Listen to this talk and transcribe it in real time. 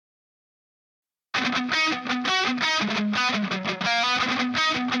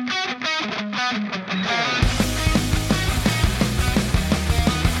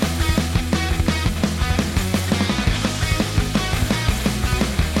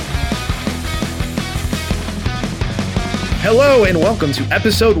Hello and welcome to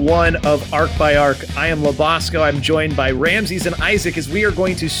episode 1 of Arc by Arc. I am Labosco. I'm joined by Ramses and Isaac as we are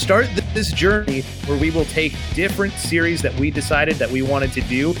going to start this journey where we will take different series that we decided that we wanted to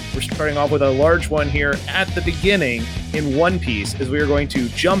do. We're starting off with a large one here at the beginning in One Piece as we are going to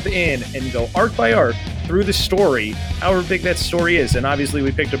jump in and go arc by arc through the story, however big that story is. And obviously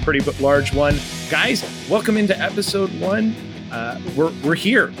we picked a pretty large one. Guys, welcome into episode 1. We're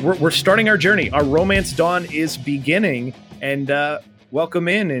here. We're starting our journey. Our Romance Dawn is beginning. And welcome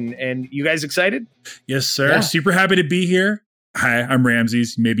in, and you guys excited? Yes, sir. Yeah. Super happy to be here. Hi, I'm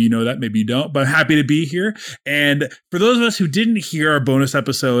Ramses. Maybe you know that, maybe you don't, but I'm happy to be here. And for those of us who didn't hear our bonus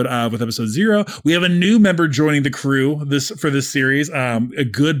episode with episode 0, we have a new member joining the crew for this series. A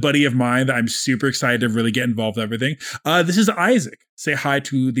good buddy of mine that I'm super excited to really get involved with everything. This is Isaac. Say hi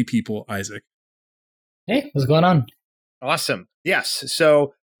to the people, Isaac. Hey, what's going on? Awesome. Yes.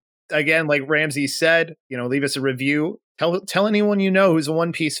 So again, like Ramses said, leave us a review. Tell anyone you know who's a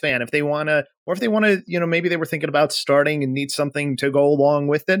One Piece fan if they want to, maybe they were thinking about starting and need something to go along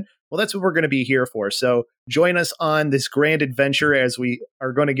with it. Well, that's what we're going to be here for. So join us on this grand adventure as we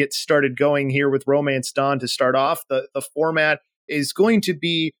are going to get started going here with Romance Dawn to start off. The format is going to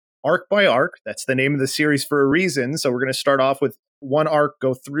be arc by arc. That's the name of the series for a reason. So we're going to start off with one arc,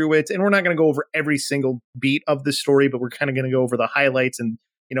 go through it, and we're not going to go over every single beat of the story, but we're kind of going to go over the highlights and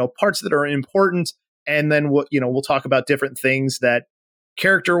parts that are important. And then we'll talk about different things that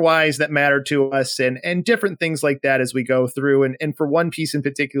character-wise that matter to us and different things like that as we go through. And for One Piece in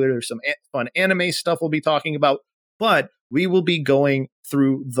particular, there's some fun anime stuff we'll be talking about, but we will be going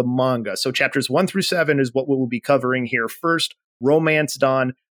through the manga. So chapters 1 through 7 is what we will be covering here first. Romance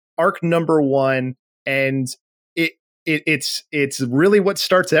Dawn, arc number 1, and it's really what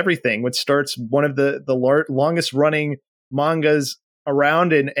starts everything. What starts one of the longest running mangas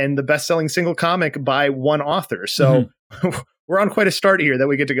around and the best-selling single comic by one author. So we're on quite a start here that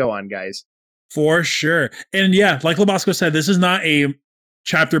we get to go on, guys. For sure. And yeah, like Labosco said, this is not a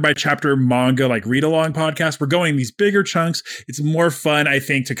chapter by chapter manga like read along podcast. We're going these bigger chunks. It's more fun, I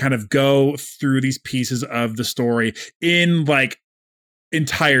think, to kind of go through these pieces of the story in like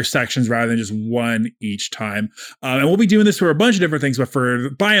entire sections rather than just one each time. And we'll be doing this for a bunch of different things, but for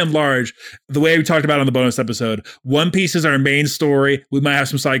by and large, the way we talked about on the bonus episode, One Piece is our main story. We might have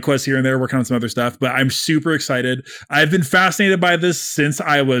some side quests here and there, working on some other stuff, but I'm super excited. I've been fascinated by this since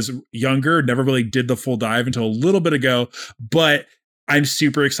I was younger, never really did the full dive until a little bit ago, but I'm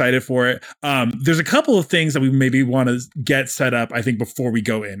super excited for it. There's a couple of things that we maybe want to get set up, I think, before we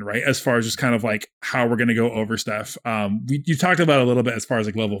go in, right? As far as just kind of like how we're going to go over stuff. You talked about it a little bit as far as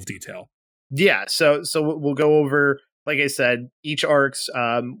like level of detail. Yeah. So we'll go over, like I said, each arcs.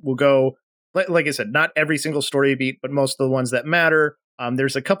 We'll go, like I said, not every single story beat, but most of the ones that matter.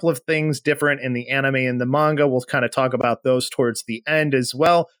 There's a couple of things different in the anime and the manga. We'll kind of talk about those towards the end as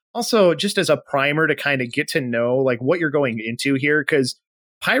well. Also, just as a primer to kind of get to know like what you're going into here, because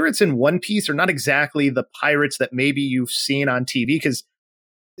pirates in One Piece are not exactly the pirates that maybe you've seen on TV. Because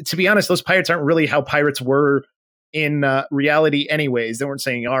to be honest, those pirates aren't really how pirates were in reality anyways. They weren't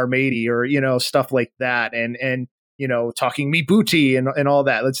saying "our matey" or stuff like that, and talking "me booty" and all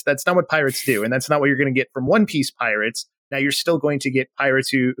that. That's not what pirates do, and that's not what you're going to get from One Piece pirates. Now you're still going to get pirates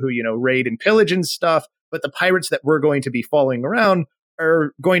who raid and pillage and stuff, but the pirates that we're going to be following around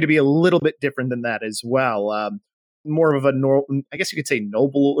are going to be a little bit different than that as well. More of I guess you could say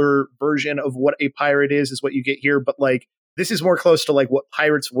nobler version of what a pirate is what you get here. But like, this is more close to like what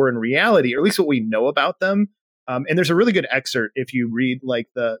pirates were in reality, or at least what we know about them. And there's a really good excerpt if you read like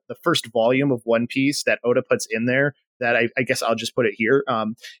the first volume of One Piece that Oda puts in there that I guess I'll just put it here.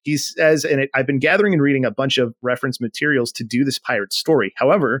 He says, I've been gathering and reading a bunch of reference materials to do this pirate story.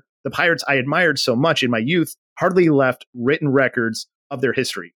 However, the pirates I admired so much in my youth hardly left written records of their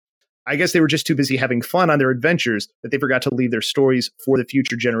history. I guess they were just too busy having fun on their adventures that they forgot to leave their stories for the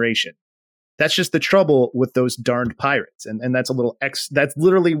future generation. That's just the trouble with those darned pirates. And that's a little that's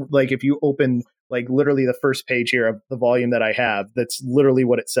literally like if you open like literally the first page here of the volume that I have, that's literally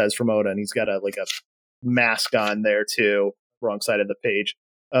what it says from Oda. And he's got a mask on there too, wrong side of the page,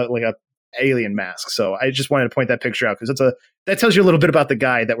 like a alien mask. So I just wanted to point that picture out because that tells you a little bit about the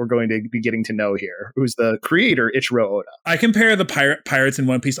guy that we're going to be getting to know here, who's the creator, Ichiro Oda. I compare the pirates in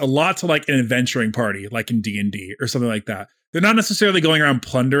One Piece a lot to like an adventuring party, like in D&D or something like that. They're not necessarily going around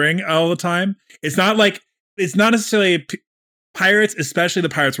plundering all the time. It's not necessarily pirates, especially the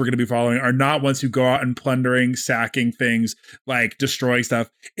pirates we're going to be following, are not ones who go out and plundering, sacking things, like destroying stuff.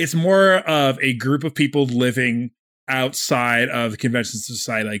 It's more of a group of people living outside of the convention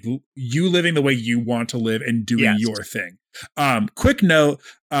society, like you living the way you want to live and doing your thing. Quick note,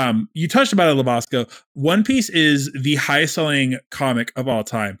 you touched about it, Labasco. One Piece is the highest selling comic of all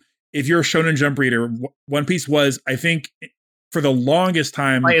time. If you're a Shonen Jump reader, One Piece was, I think, for the longest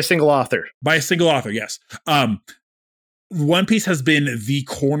time, by a single author. Yes. One Piece has been the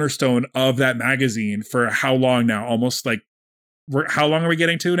cornerstone of that magazine for how long now? Almost like, how long are we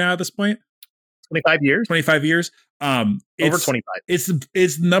getting to now at this point? 25 years. 25 years. Over 25.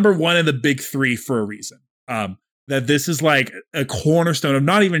 It's number one in the big three for a reason. That this is like a cornerstone of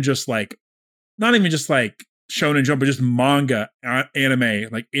not even just like Shonen Jump, but just manga, anime,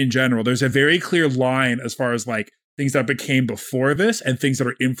 like in general. There's a very clear line as far as like things that became before this and things that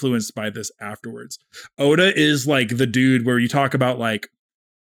are influenced by this afterwards. Oda is like the dude where you talk about like,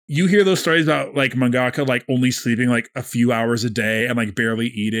 you hear those stories about like mangaka like only sleeping like a few hours a day and like barely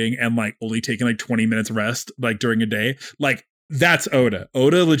eating and like only taking like 20 minutes rest like during a day. Like that's Oda.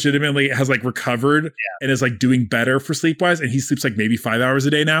 Oda legitimately has like recovered and is like doing better for sleep wise, and he sleeps like maybe 5 hours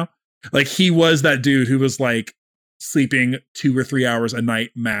a day now. Like he was that dude who was like sleeping 2 or 3 hours a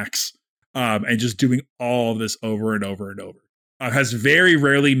night max, and just doing all of this over and over and over. Has very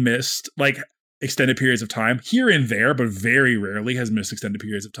rarely missed like extended periods of time here and there, but very rarely has missed extended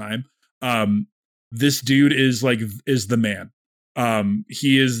periods of time. This dude is the man.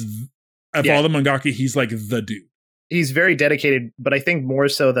 He is of all the mangaka, he's like the dude. He's very dedicated, but I think more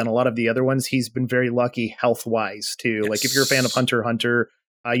so than a lot of the other ones, he's been very lucky health-wise too. Yes. Like if you're a fan of Hunter x Hunter,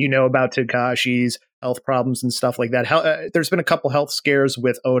 you know about Takashi's health problems and stuff like that. There's been a couple health scares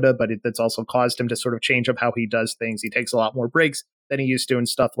with Oda, but that's also caused him to sort of change up how he does things. He takes a lot more breaks than he used to and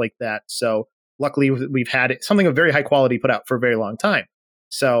stuff like that. So luckily, we've had something of very high quality put out for a very long time.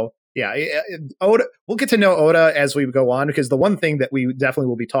 So yeah, Oda. We'll get to know Oda as we go on, because the one thing that we definitely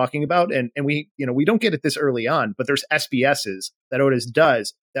will be talking about, and we don't get it this early on, but there's SBSs that Oda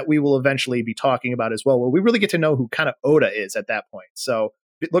does that we will eventually be talking about as well, where we really get to know who kind of Oda is at that point. So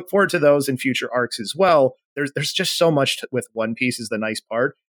look forward to those in future arcs as well. There's just so much with One Piece is the nice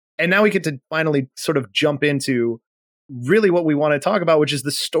part, and now we get to finally sort of jump into really what we want to talk about, which is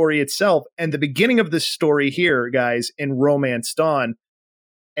the story itself and the beginning of this story here, guys, in Romance Dawn.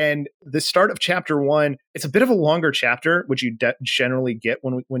 And the start of chapter 1, it's a bit of a longer chapter, which you generally get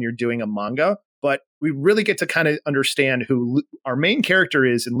when you're doing a manga, but we really get to kind of understand who our main character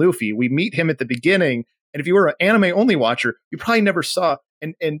is in Luffy. We meet him at the beginning, and if you were an anime only watcher, you probably never saw,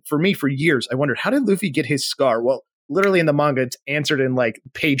 and for me, for years, I wondered, how did Luffy get his scar? Well, literally in the manga, it's answered in like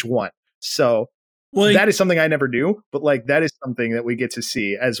page 1. So that is something I never knew, but like that is something that we get to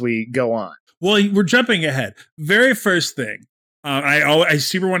see as we go on. Well, we're jumping ahead. Very first thing. I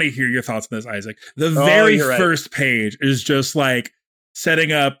super want to hear your thoughts on this, Isaac. The very first page is just like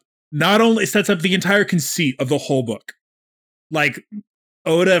setting up, not only sets up the entire conceit of the whole book. Like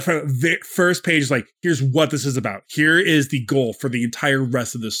Oda from the first page is like, here's what this is about. Here is the goal for the entire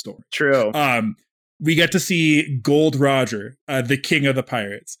rest of this story. True. We get to see Gold Roger, the king of the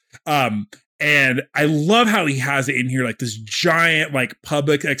pirates. And I love how he has it in here, like this giant, like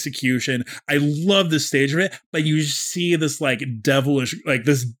public execution. I love the stage of it, but you see this like devilish, like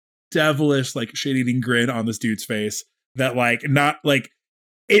shit-eating grin on this dude's face that like, not like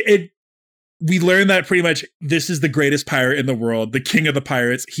it. We learned that pretty much this is the greatest pirate in the world, the king of the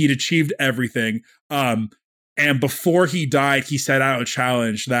pirates. He'd achieved everything. And before he died, he set out a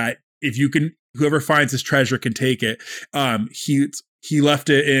challenge that if you can, whoever finds his treasure can take it. He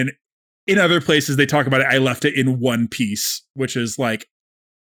left it in other places they talk about it. I left it in one piece, which is like,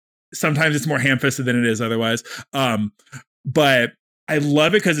 sometimes it's more ham-fisted than it is otherwise. But I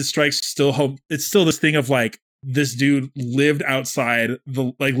love it because it strikes still home. It's still this thing of like, this dude lived outside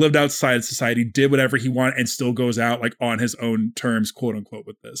society, did whatever he wanted, and still goes out like on his own terms, quote unquote,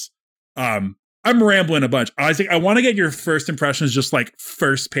 with this. I'm rambling a bunch. Isaac, I want to get your first impressions, just like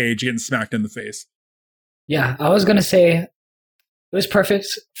first page getting smacked in the face. Yeah, I was going to say, it was perfect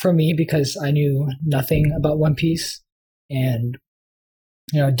for me because I knew nothing about One Piece and,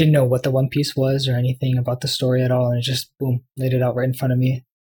 didn't know what the One Piece was or anything about the story at all. And it just, boom, laid it out right in front of me.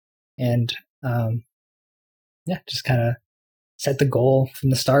 And, just kind of set the goal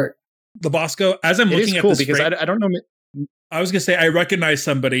from the start. Labasco, as I'm looking at cool this because I don't know. I was going to say, I recognize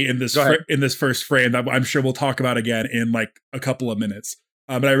somebody in this in this first frame that I'm sure we'll talk about again in like a couple of minutes.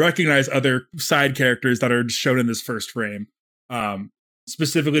 But I recognize other side characters that are shown in this first frame.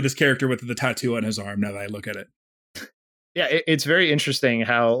 Specifically this character with the tattoo on his arm, now that I look at it. Yeah, it's very interesting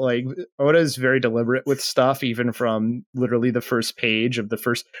how like Oda is very deliberate with stuff, even from literally the first page of the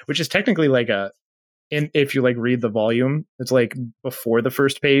first, which is technically like and if you like read the volume, it's like before the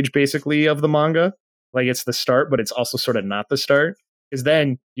first page basically of the manga. Like it's the start, but it's also sort of not the start. Because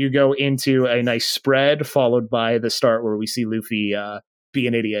then you go into a nice spread followed by the start where we see Luffy be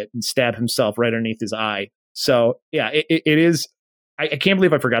an idiot and stab himself right underneath his eye. So yeah, it is. I can't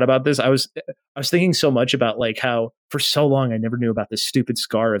believe I forgot about this. I was thinking so much about like how for so long I never knew about this stupid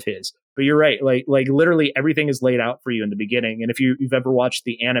scar of his. But you're right, like literally everything is laid out for you in the beginning. And if you've ever watched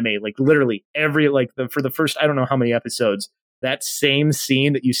the anime, like literally every for the first I don't know how many episodes, that same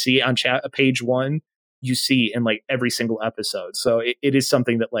scene that you see on page 1, you see in like every single episode. So it is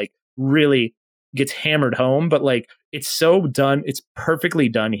something that like really gets hammered home, but like it's so done, it's perfectly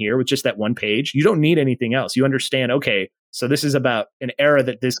done here with just that one page. You don't need anything else. You understand, okay, so this is about an era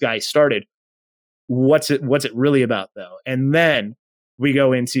that this guy started. What's it really about though? And then we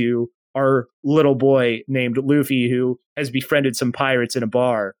go into our little boy named Luffy who has befriended some pirates in a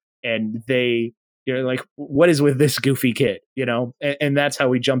bar, and they, you know, like, what is with this goofy kid, you know? And that's how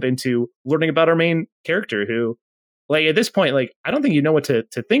we jump into learning about our main character who, like, at this point, like, I don't think you know what to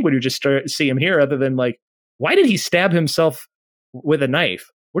think when you just see him here, other than like, why did he stab himself with a knife?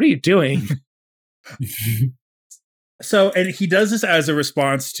 What are you doing? So, and he does this as a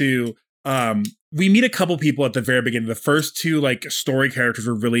response to, we meet a couple people at the very beginning. The first two like story characters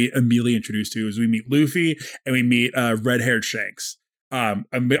we're really immediately introduced to is we meet Luffy and we meet red-haired Shanks. Off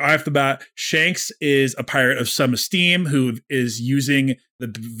the bat, Shanks is a pirate of some esteem who is using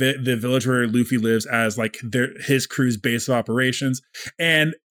the village where Luffy lives as like his crew's base of operations.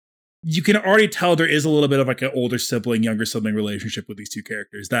 And you can already tell there is a little bit of like an older sibling, younger sibling relationship with these two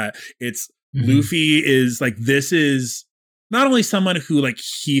characters. That it's Luffy is like, this is not only someone who like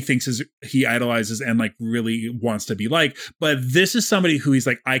he thinks he idolizes and like really wants to be like, but this is somebody who he's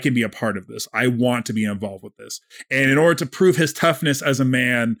like, I can be a part of this. I want to be involved with this. And in order to prove his toughness as a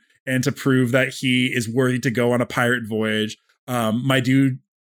man and to prove that he is worthy to go on a pirate voyage, my dude,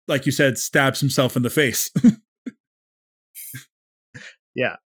 like you said, stabs himself in the face.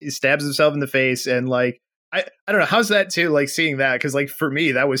 Yeah, he stabs himself in the face, and like I don't know, how's that too? Like seeing that, because like for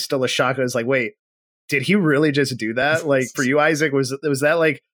me that was still a shock. I was like, wait, did he really just do that? Like for you, Isaac, was that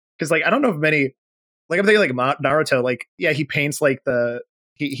like, because like I don't know if many, like I'm thinking like Naruto, like yeah, he paints like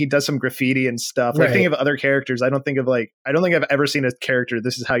he does some graffiti and stuff. Like thinking of other characters, I don't think I've ever seen a character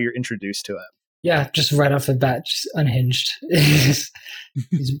this is how you're introduced to him. Yeah, just right off the bat, just unhinged.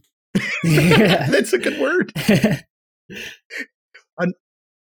 That's a good word.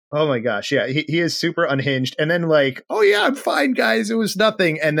 Oh my gosh, yeah, he is super unhinged. And then like, oh yeah, I'm fine, guys, it was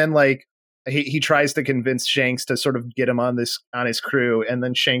nothing. And then like he tries to convince Shanks to sort of get him on his crew. And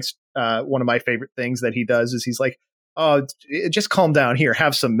then Shanks, one of my favorite things that he does is he's like, oh, just calm down, here,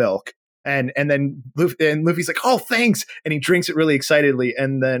 have some milk. And then Luffy's like, oh, thanks. And he drinks it really excitedly.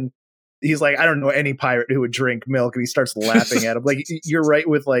 And then he's like, I don't know any pirate who would drink milk. And he starts laughing at him. Like, you're right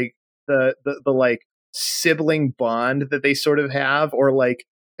with like the like sibling bond that they sort of have, or like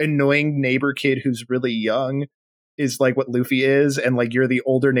annoying neighbor kid who's really young is like what Luffy is. And like, you're the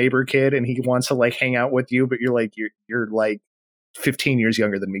older neighbor kid and he wants to like hang out with you, but you're like, you're like 15 years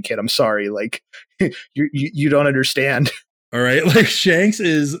younger than me, kid. I'm sorry. Like you don't understand. All right. Like Shanks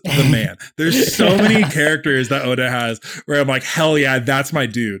is the man. There's so many characters that Oda has where I'm like, hell yeah, that's my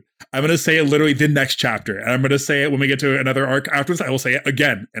dude. I'm going to say it literally the next chapter. And I'm going to say it when we get to another arc afterwards. I will say it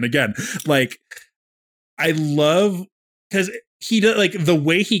again and again. Like, I love, because he does, like, the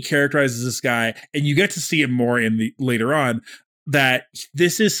way he characterizes this guy, and you get to see it more in the later on, that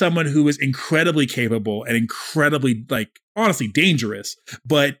this is someone who is incredibly capable and incredibly, like, honestly dangerous,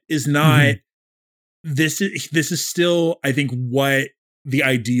 but is not. This is still, I think, what the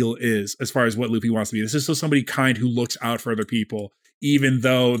ideal is as far as what Luffy wants to be. This is still somebody kind who looks out for other people, even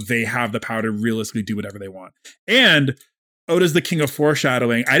though they have the power to realistically do whatever they want. And Oda's the king of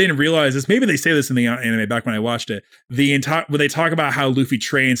foreshadowing. I didn't realize this. Maybe they say this in the anime back when I watched it. When they talk about how Luffy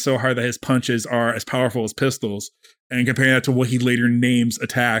trains so hard that his punches are as powerful as pistols, and comparing that to what he later names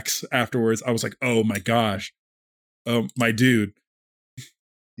attacks afterwards, I was like, oh my gosh. Oh, my dude.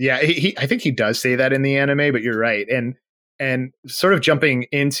 Yeah, I think he does say that in the anime, but you're right. And sort of jumping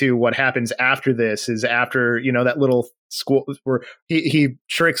into what happens after this is after, you know, that little school where he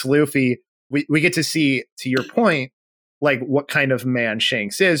tricks Luffy. We get to see, to your point, like what kind of man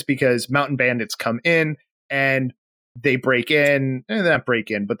Shanks is, because mountain bandits come in and they break in, not break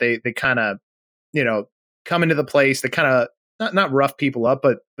in, but they kind of, you know, come into the place. They kind of not rough people up,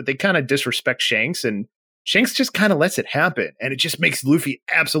 but they kind of disrespect Shanks, and Shanks just kind of lets it happen, and it just makes Luffy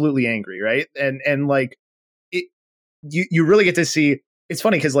absolutely angry, right? And like you really get to see. It's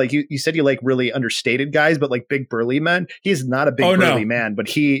funny because like you said you like really understated guys, but like big burly men. He's not a big burly man, but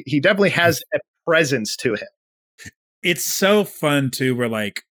he definitely has a presence to him. It's so fun too. Where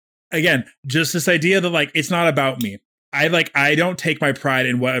like again, just this idea that like it's not about me. I don't take my pride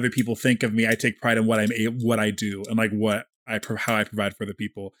in what other people think of me. I take pride in what I do and like how I provide for the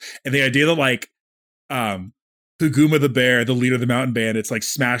people. And the idea that like Huguma the bear, the leader of the mountain bandits, like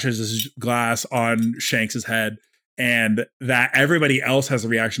smashes his glass on Shanks's head, and that everybody else has a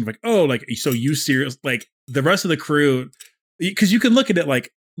reaction of like, oh, like so you serious? Like the rest of the crew, because you can look at it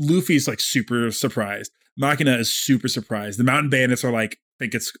like Luffy's like super surprised, Machina is super surprised, the mountain bandits are like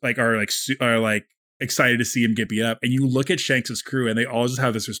are like excited to see him get beat up, and you look at Shanks's crew and they all just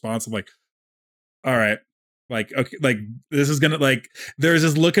have this response of like, all right, like okay, like this is gonna like there's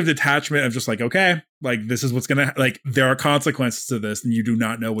this look of detachment of just like, okay, like this is what's gonna like there are consequences to this and you do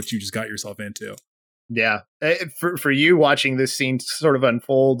not know what you just got yourself into. Yeah, for you watching this scene sort of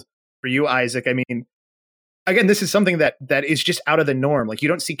unfold for you, Isaac, I mean, again, this is something that is just out of the norm. Like you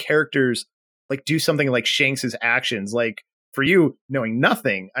don't see characters like do something like Shanks's actions. Like for you, knowing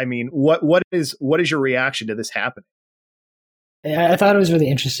nothing, I mean, what is your reaction to this happening? I thought it was really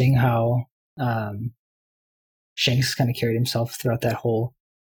interesting how Shanks kind of carried himself throughout that whole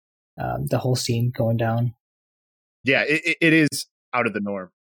the whole scene going down. Yeah, it is out of the norm.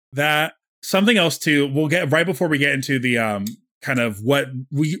 That something else too. We'll get right before we get into the kind of what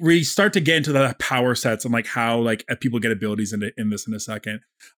we start to get into the power sets and like how like people get abilities in this in a second.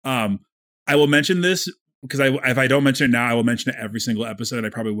 I will mention this because if I don't mention it now, I will mention it every single episode. I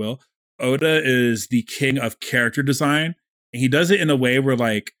probably will. Oda is the king of character design, and he does it in a way where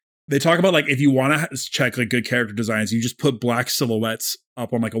like they talk about like if you want to check like good character designs, you just put black silhouettes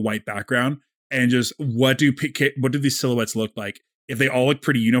up on like a white background and just what do these silhouettes look like? If they all look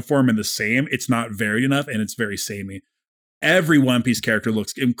pretty uniform and the same, it's not varied enough and it's very samey. Every One Piece character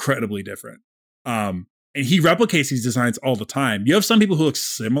looks incredibly different. And he replicates these designs all the time. You have some people who look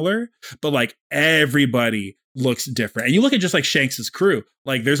similar, but like everybody looks different. And you look at just like Shanks's crew,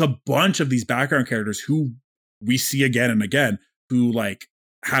 like there's a bunch of these background characters who we see again and again who like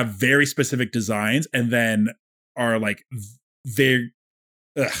have very specific designs and then are like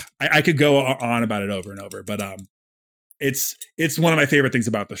I could go on about it over and over, but it's one of my favorite things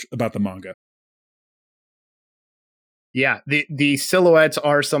about the manga. Yeah, the silhouettes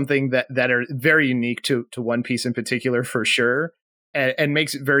are something that are very unique to One Piece in particular, for sure, and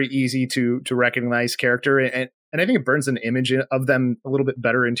makes it very easy to recognize character, and I think it burns an image of them a little bit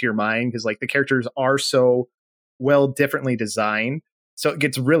better into your mind because like the characters are so well differently designed, so it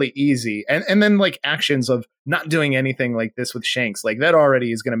gets really easy, and then like actions of not doing anything like this with Shanks, like that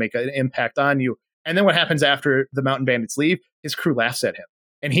already is going to make an impact on you, and then what happens after the mountain bandits leave? His crew laughs at him,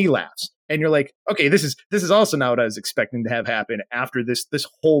 and he laughs. And you're like, okay, this is also not what I was expecting to have happen after this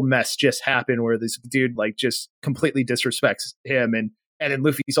whole mess just happened where this dude like just completely disrespects him and then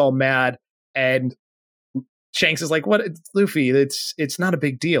Luffy's all mad and Shanks is like, what, Luffy, it's not a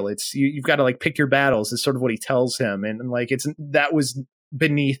big deal. It's you've got to like pick your battles is sort of what he tells him. And like that was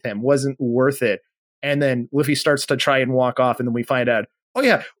beneath him, wasn't worth it. And then Luffy starts to try and walk off and then we find out, oh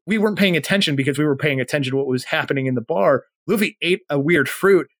yeah, we weren't paying attention because we were paying attention to what was happening in the bar. Luffy ate a weird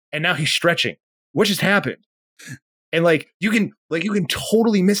fruit. And now he's stretching. What just happened? And like you can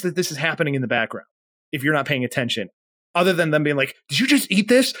totally miss that this is happening in the background if you're not paying attention. Other than them being like, "Did you just eat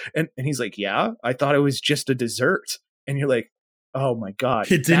this?" And he's like, "Yeah, I thought it was just a dessert." And you're like, "Oh my god,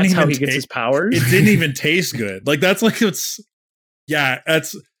 that's how he gets his powers." It didn't even taste good. Like that's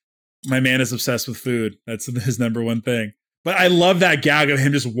my man is obsessed with food. That's his number one thing. But I love that gag of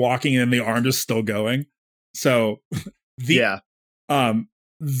him just walking and the arm just still going. So the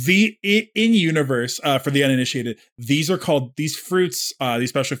in universe for the uninitiated, these fruits, these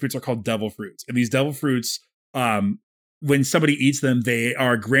special fruits are called devil fruits, and these devil fruits, when somebody eats them, they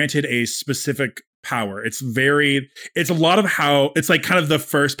are granted a specific power. It's a lot of how it's like kind of the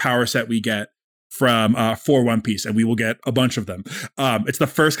first power set we get from for One Piece, and we will get a bunch of them. It's the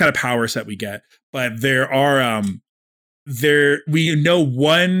first kind of power set we get, but there are we know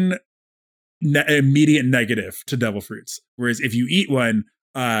one immediate negative to devil fruits, whereas if you eat one,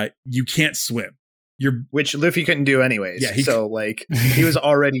 you can't swim. Which Luffy couldn't do anyways. Yeah, so like he was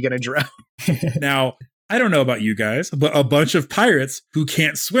already gonna drown. Now, I don't know about you guys, but a bunch of pirates who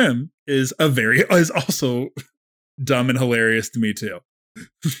can't swim is also dumb and hilarious to me too.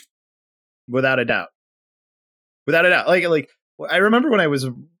 Without a doubt. Like I remember when I was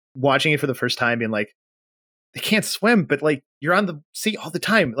watching it for the first time being like, they can't swim, but like you're on the sea all the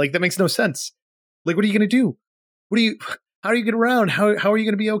time. Like that makes no sense. Like, what are you gonna do? How do you get around? How are you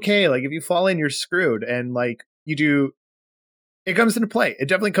going to be okay? Like if you fall in, you're screwed. And like, it comes into play. It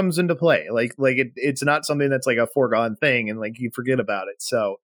definitely comes into play. It's not something that's like a foregone thing and like you forget about it.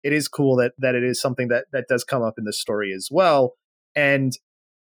 So it is cool that it is something that does come up in the story as well. And,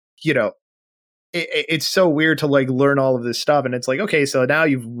 you know, it's so weird to like learn all of this stuff. And it's like, okay, so now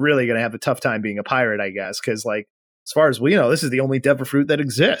you're really going to have a tough time being a pirate, I guess. Cause like, as far as we know, this is the only devil fruit that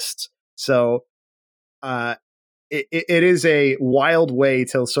exists. So, it is a wild way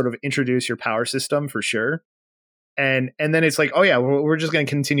to sort of introduce your power system for sure. And then it's like, oh yeah, we're just going to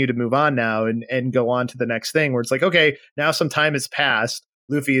continue to move on now and go on to the next thing where it's like, okay, now some time has passed.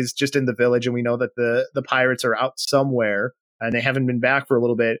 Luffy is just in the village and we know that the pirates are out somewhere and they haven't been back for a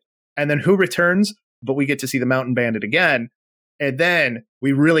little bit. And then who returns? But we get to see the Mountain Bandit again. And then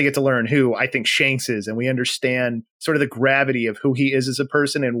we really get to learn who I think Shanks is. And we understand sort of the gravity of who he is as a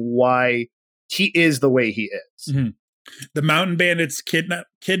person and why he is the way he is. Mm-hmm. The Mountain Bandits kidnap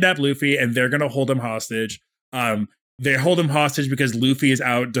Luffy and they're going to hold him hostage. They hold him hostage because Luffy is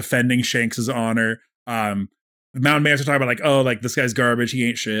out defending Shanks's honor. The Mountain Bandits are talking about like, oh, like this guy's garbage. He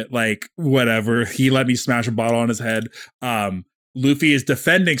ain't shit. Like whatever. He let me smash a bottle on his head. Luffy is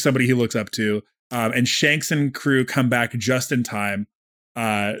defending somebody he looks up to. And Shanks and crew come back just in time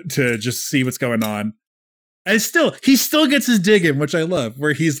to just see what's going on. And he still gets his dig in, which I love,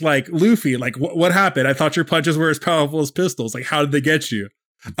 where he's like, Luffy, like, what happened? I thought your punches were as powerful as pistols. Like, how did they get you?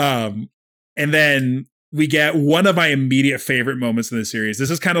 And then we get one of my immediate favorite moments in the series. This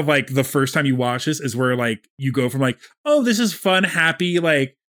is kind of like the first time you watch this is where like you go from like, oh, this is fun, happy,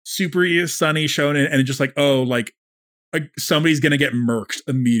 like super sunny shonen, and just like, oh, like somebody's going to get murked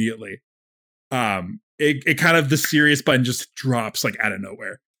immediately. It kind of the serious button just drops like out of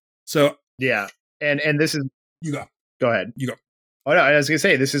nowhere. So yeah. And this is you go ahead. You go. Oh no, I was gonna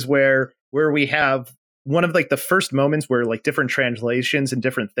say this is where we have one of like the first moments where like different translations and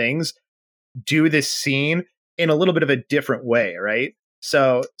different things do this scene in a little bit of a different way, right?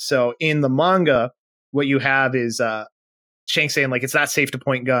 So in the manga, what you have is Shanks saying like it's not safe to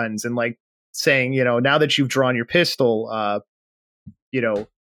point guns and like saying, you know, now that you've drawn your pistol, you know,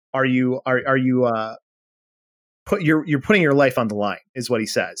 are you you're putting your life on the line is what he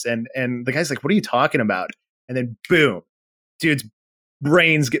says. And the guy's like, what are you talking about? And then boom, dude's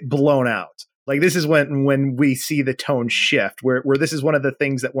brains get blown out. Like this is when we see the tone shift where this is one of the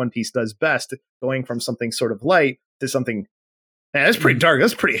things that One Piece does best, going from something sort of light to something, man, that's pretty dark.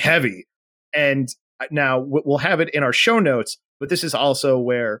 That's pretty heavy. And now we'll have it in our show notes, but this is also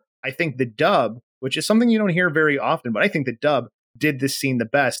where I think the dub, which is something you don't hear very often, but I think the dub did this scene the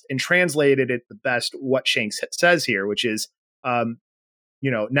best and translated it the best what Shanks says here, which is, you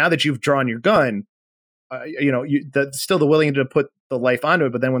know, now that you've drawn your gun, you know, still the willing to put the life onto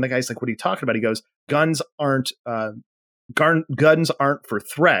it. But then when the guy's like, what are you talking about? He goes, guns aren't for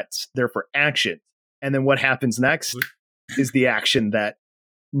threats. They're for action. And then what happens next is the action that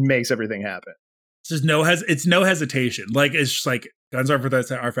makes everything happen. It's no hesitation. Like, it's just like guns aren't for threats,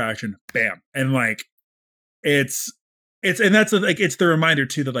 are for action. Bam. And like, and that's like, it's the reminder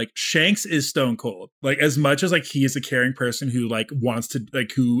too that like Shanks is stone cold. Like as much as like he is a caring person who like wants to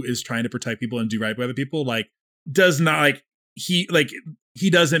like, who is trying to protect people and do right by other people, like does not like, he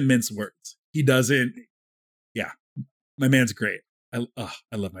doesn't mince words. He doesn't. Yeah. My man's great. I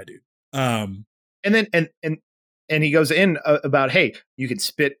love my dude. And then, and he goes in about, hey, you can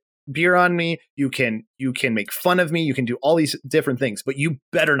spit beer on me, you can make fun of me, you can do all these different things, but you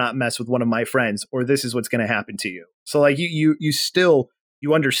better not mess with one of my friends or this is what's going to happen to you. So like you still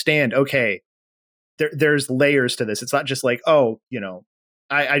understand, okay, there's layers to this. It's not just like, oh, you know,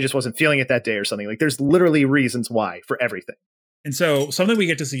 I just wasn't feeling it that day or something. Like there's literally reasons why for everything. And so something we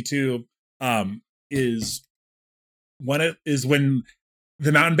get to see too is when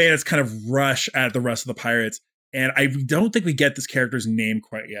the Mountain Bandits kind of rush at the rest of the pirates. And I don't think we get this character's name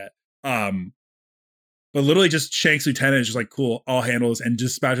quite yet. But literally just Shanks' lieutenant is just like, cool, I'll handle this, and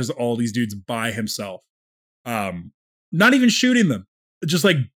dispatches all these dudes by himself. Not even shooting them, just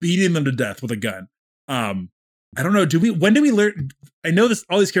like beating them to death with a gun. I don't know. When do we learn? I know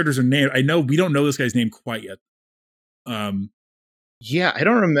all these characters are named. I know we don't know this guy's name quite yet. Yeah, I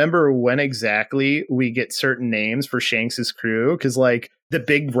don't remember when exactly we get certain names for Shanks's crew, because like the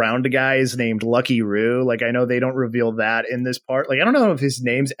big round guy is named Lucky Roo. Like I know they don't reveal that in this part. Like I don't know if his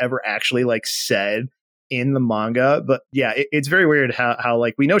name's ever actually like said in the manga, but yeah, it's very weird how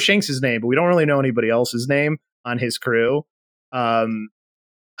like we know Shanks's name, but we don't really know anybody else's name on his crew. I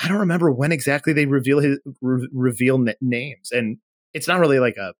don't remember when exactly they reveal names, and it's not really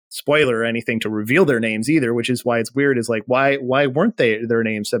like a spoiler or anything to reveal their names either, which is why it's weird. Is like, why weren't their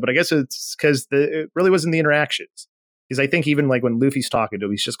names said? But I guess it's because it really wasn't the interactions. Because I think even like when Luffy's talking to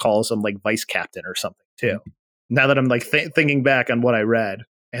him, he just calls him like vice captain or something too. now that I'm like thinking back on what I read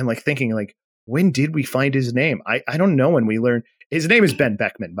and like thinking like, when did we find his name? I don't know when we learned his name is Ben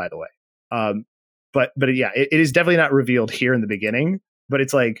Beckman, by the way. But yeah, it is definitely not revealed here in the beginning, but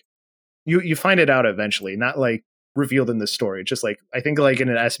it's like you find it out eventually, not like revealed in the story. Just like, I think like in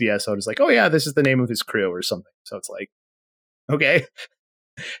an SBS, it's like, oh yeah, this is the name of his crew or something. So it's like, okay,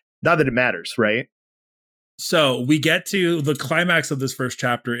 not that it matters, right? So we get to the climax of this first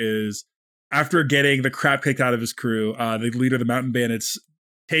chapter is after getting the crap kicked out of his crew, the leader of the mountain bandits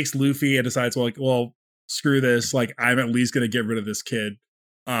takes Luffy and decides, well, screw this. Like, I'm at least going to get rid of this kid.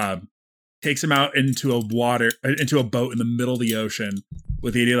 Takes him out into a boat in the middle of the ocean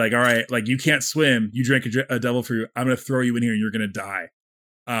with the idea like, all right, like you can't swim. You drank a devil fruit. I'm going to throw you in here and you're going to die.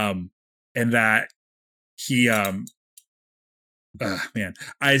 And that he, man,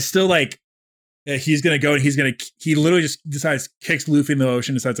 I still like, he's going to go and he literally just decides, kicks Luffy in the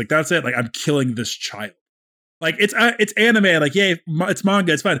ocean, decides like, that's it. Like, I'm killing this child. Like, it's anime. Like, yeah, it's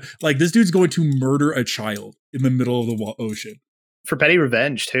manga. It's fine. Like, this dude's going to murder a child in the middle of the ocean. For petty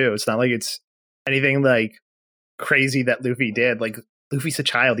revenge, too. It's not like it's anything like crazy that Luffy did. Like, Luffy's a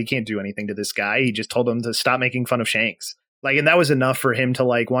child. He can't do anything to this guy. He just told him to stop making fun of Shanks. Like, and that was enough for him to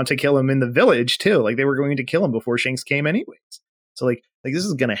like want to kill him in the village, too. Like, they were going to kill him before Shanks came anyways. So like this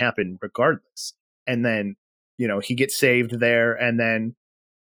is going to happen regardless. And then, you know, he gets saved there and then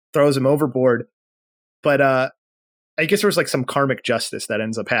throws him overboard. But I guess there's like some karmic justice that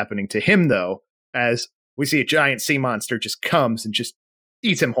ends up happening to him, though, as we see a giant sea monster just comes and just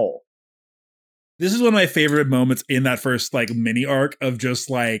eats him whole. This is one of my favorite moments in that first like mini arc of just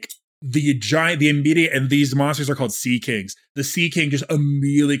like the immediate, and these monsters are called Sea Kings. The Sea King just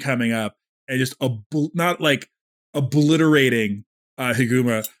immediately coming up and just not like obliterating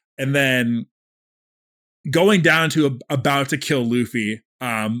Higuma, and then going down to about to kill Luffy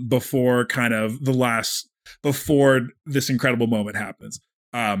before this incredible moment happens.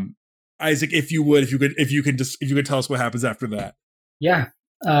 Isaac, if you could tell us what happens after that. Yeah.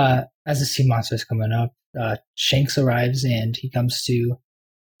 As the sea monster is coming up, Shanks arrives and he comes to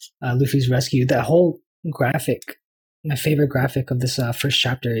Luffy's rescue. That whole graphic, my favorite graphic of this first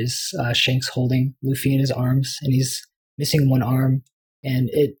chapter is Shanks holding Luffy in his arms, and he's missing one arm, and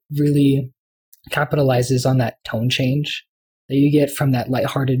it really capitalizes on that tone change that you get from that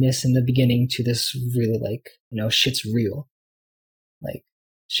lightheartedness in the beginning to this really like, you know, shit's real. Like,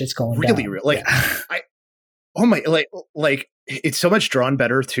 shit's going really down. Real. Like, yeah. like it's so much drawn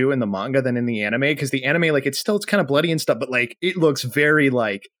better too in the manga than in the anime, because the anime, like, it's kind of bloody and stuff, but like it looks very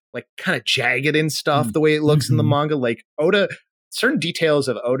like kind of jagged and stuff the way it looks in the manga. Like Oda, certain details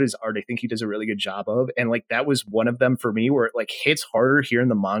of Oda's art, I think he does a really good job of, and like that was one of them for me where it like hits harder here in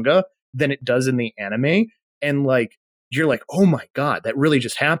the manga than it does in the anime, and like you're like, oh my god, that really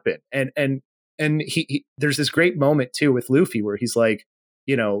just happened. And he there's this great moment too with Luffy where he's like,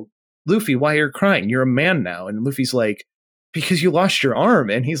 you know, Luffy, why are you crying? You're a man now. And Luffy's like, because you lost your arm.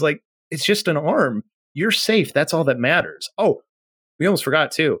 And he's like, it's just an arm. You're safe. That's all that matters. Oh, we almost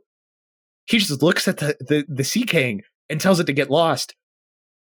forgot too. He just looks at the Sea King and tells it to get lost,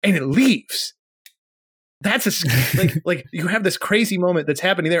 and it leaves. That's like you have this crazy moment that's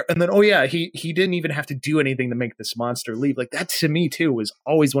happening there, and then oh yeah, he didn't even have to do anything to make this monster leave. Like that to me too was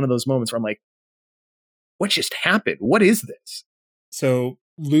always one of those moments where I'm like, what just happened? What is this? So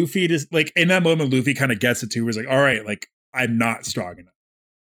Luffy just like in that moment, Luffy kind of gets it too. Where he's like, all right, like I'm not strong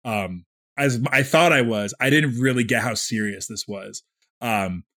enough. As I thought I was, I didn't really get how serious this was.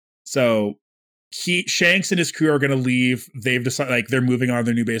 So Shanks and his crew are going to leave. They've decided like they're moving on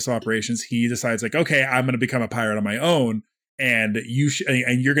their new base of operations. He decides like, okay, I'm going to become a pirate on my own. And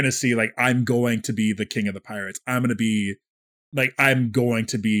and you're going to see like, I'm going to be the king of the pirates. I'm going to be the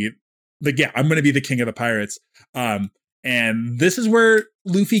king of the pirates. And this is where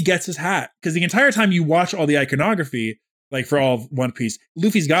Luffy gets his hat, because the entire time you watch all the iconography, like for all of One Piece,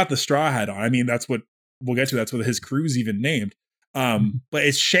 Luffy's got the straw hat on. I mean, that's what we'll get to. That's what his crew's even named. But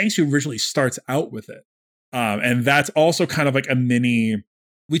it's Shanks who originally starts out with it. And that's also kind of like a mini,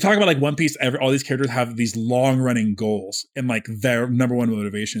 we talk about like One Piece, all these characters have these long running goals and like their number one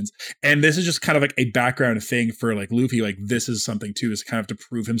motivations. And this is just kind of like a background thing for like Luffy. Like this is something too, is kind of to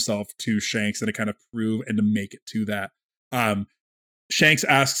prove himself to Shanks and to kind of prove and to make it to that. Shanks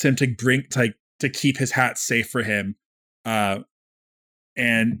asks him to keep his hat safe for him,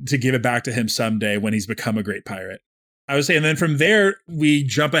 and to give it back to him someday when he's become a great pirate. I would say, and then from there we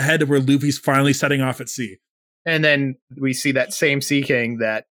jump ahead to where Luffy's finally setting off at sea, and then we see that same Sea King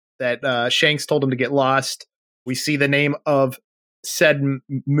that Shanks told him to get lost. We see the name of said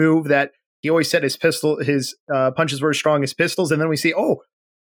move that he always said his punches were as strong as pistols, and then we see, oh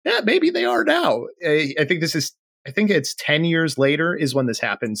yeah, maybe they are now. I think this is I think it's 10 years later is when this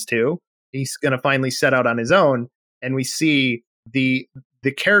happens too. He's going to finally set out on his own, and we see the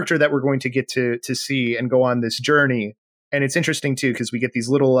character that we're going to get to see and go on this journey. And it's interesting too, because we get these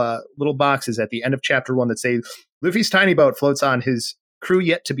little boxes at the end of chapter 1 that say, Luffy's tiny boat floats on his crew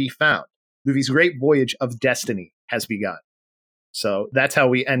yet to be found. Luffy's great voyage of destiny has begun. So that's how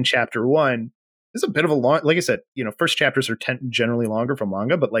we end chapter 1. This is a bit of a long, like I said, first chapters are generally longer from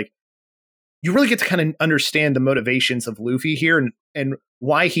manga, but like you really get to kind of understand the motivations of Luffy here and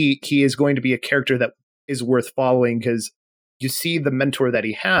why he is going to be a character that is worth following, because you see the mentor that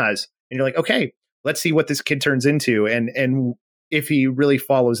he has and you're like, okay, let's see what this kid turns into. And if he really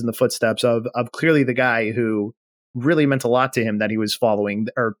follows in the footsteps of clearly the guy who really meant a lot to him that he was following,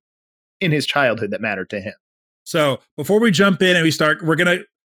 or in his childhood that mattered to him. So before we jump in and we start,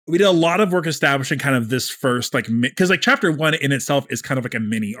 we did a lot of work establishing kind of this first, like, because like chapter 1 in itself is kind of like a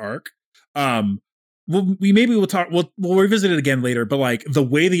mini arc. We'll revisit it again later, but like the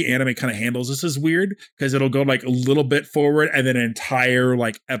way the anime kind of handles this is weird, because it'll go like a little bit forward and then an entire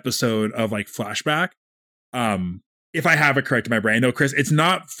like episode of like flashback. If I have it correct in my brain, no, Chris, it's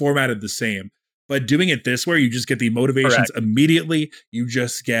not formatted the same, but doing it this way, you just get the motivations Correct. Immediately. You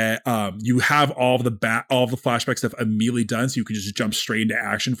just get, you have all the flashback stuff immediately done, so you can just jump straight into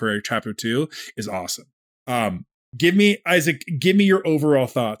action for chapter 2 is awesome. Give me your overall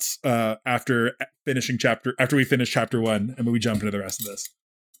thoughts after we finish chapter 1 and we jump into the rest of this.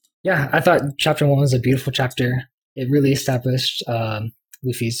 Yeah, I thought chapter 1 was a beautiful chapter. It really established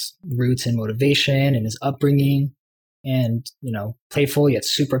Luffy's roots and motivation and his upbringing, and playful yet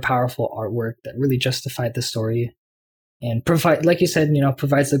super powerful artwork that really justified the story and like you said,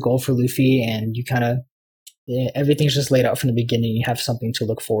 provides the goal for Luffy, and you kind of everything's just laid out from the beginning. You have something to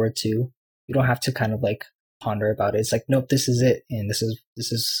look forward to. You don't have to kind of like ponder about it. It's like, nope, this is it, and this is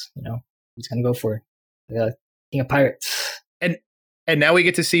he's gonna go for it. King of Pirates. And now we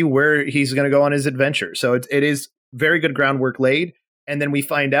get to see where he's gonna go on his adventure. So it is very good groundwork laid. And then we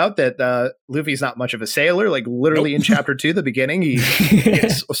find out that Luffy's not much of a sailor. Like literally in chapter 2, the beginning, he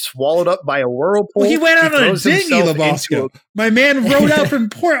gets swallowed up by a whirlpool. Well, he went out on a dinghy, Labasco. My man rode out from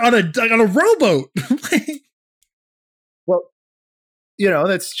port on a rowboat. Well,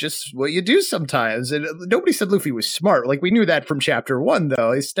 that's just what you do sometimes. And nobody said Luffy was smart. Like we knew that from chapter 1,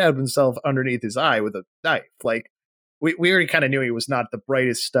 though. He stabbed himself underneath his eye with a knife. Like we already kind of knew he was not the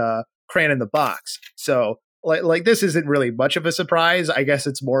brightest crayon in the box. So. Like this isn't really much of a surprise. I guess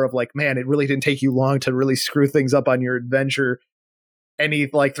it's more of like, man, it really didn't take you long to really screw things up on your adventure. And he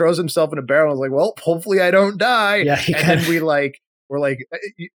like throws himself in a barrel and is like, well, hopefully I don't die. Yeah, and then we're like,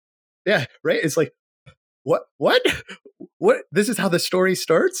 yeah, right. It's like, what? This is how the story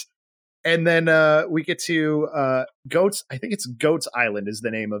starts. And then we get to Goats. I think it's Goats Island is the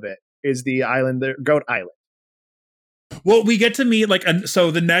name of it. Is the island there? Goat Island. Well, we get to meet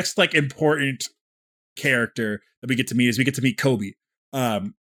so the next like important character that we get to meet Koby.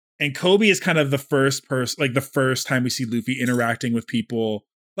 And Koby is kind of the first person, like the first time we see Luffy interacting with people,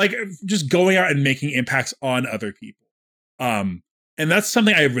 like just going out and making impacts on other people. And that's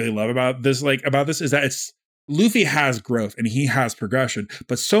something I really love about this is that it's Luffy has growth and he has progression,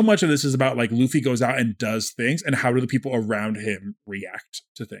 but so much of this is about like Luffy goes out and does things, and how do the people around him react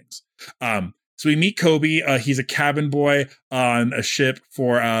to things. So we meet Koby. He's a cabin boy on a ship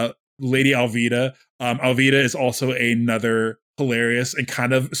for Lady Alvida. Alvida is also another hilarious and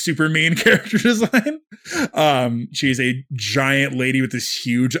kind of super mean character design. She's a giant lady with this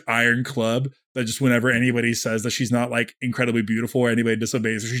huge iron club that just whenever anybody says that she's not like incredibly beautiful or anybody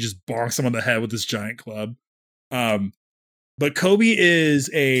disobeys her, she just bonks them on the head with this giant club. But Koby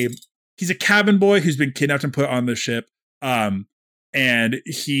he's a cabin boy who's been kidnapped and put on the ship. And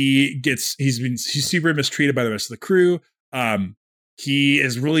he's super mistreated by the rest of the crew.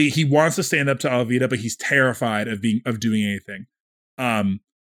 He wants to stand up to Alvida, but he's terrified of doing anything.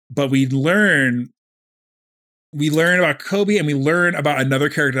 But we learn about Koby, and we learn about another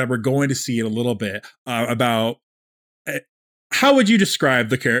character that we're going to see in a little bit, about how would you describe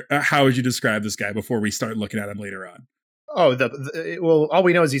this guy before we start looking at him later on? Oh, well, all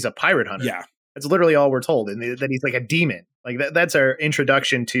we know is he's a pirate hunter. Yeah. That's literally all we're told, and that he's like a demon. Like that's our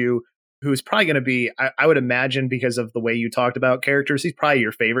introduction to who's probably going to be, I would imagine, because of the way you talked about characters, he's probably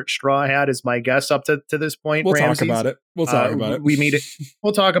your favorite Straw Hat, is my guess up to this point. We'll talk about it. We'll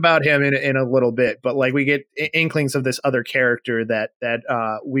talk about him in a little bit, but like we get inklings of this other character that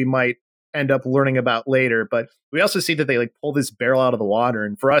we might end up learning about later. But we also see that they like pull this barrel out of the water,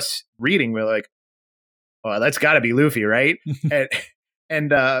 and for us reading, we're like, well, that's got to be Luffy, right?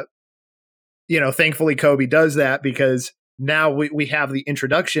 and thankfully Koby does that, because now we have the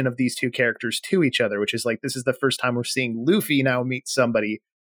introduction of these two characters to each other, which is like, this is the first time we're seeing Luffy now meet somebody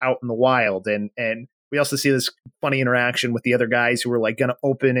out in the wild. And we also see this funny interaction with the other guys who are like going to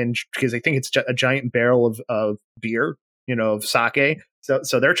open, and because I think it's a giant barrel of beer, of sake.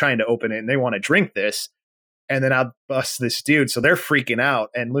 So they're trying to open it and they want to drink this. And then I'll bust this dude. So they're freaking out.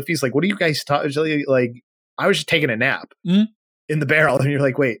 And Luffy's like, what are you guys talking? Like, I was just taking a nap in the barrel. And you're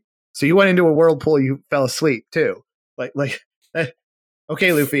like, wait, so you went into a whirlpool, you fell asleep too.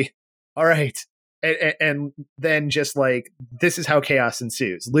 Okay, Luffy. All right. And then just like, this is how chaos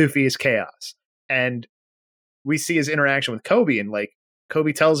ensues. Luffy is chaos. And we see his interaction with Kobe, and like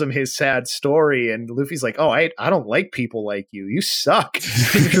Kobe tells him his sad story, and Luffy's like, oh, I don't like people like you. You suck.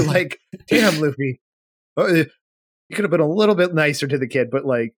 And you're like, damn, Luffy. You could have been a little bit nicer to the kid. But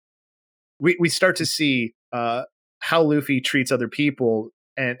like, we start to see how Luffy treats other people,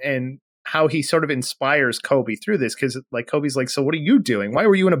 and how he sort of inspires Kobe through this. Because like Kobe's like, so what are you doing? Why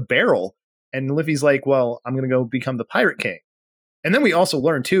were you in a barrel? And Luffy's like, well, I'm going to go become the Pirate King. And then we also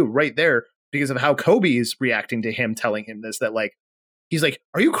learn too, right there, because of how Kobe is reacting to him telling him this, that like, he's like,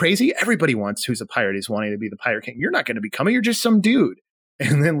 are you crazy? Everybody wants who's a pirate is wanting to be the Pirate King. You're not going to become it. You're just some dude.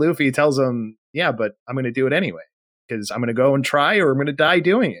 And then Luffy tells him, yeah, but I'm going to do it anyway, because I'm going to go and try, or I'm going to die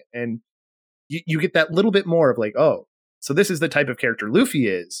doing it. And you get that little bit more of like, oh, so this is the type of character Luffy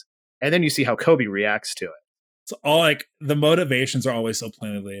is. And then you see how Kobe reacts to it. It's all like the motivations are always so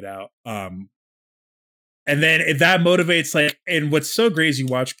plainly laid out. And then if that motivates, like, and what's so great is you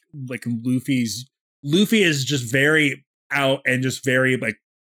watch like Luffy is just very out and just very like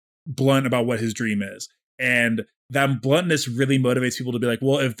blunt about what his dream is. And that bluntness really motivates people to be like,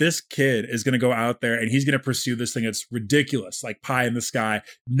 well, if this kid is going to go out there and he's going to pursue this thing that's ridiculous, like pie in the sky,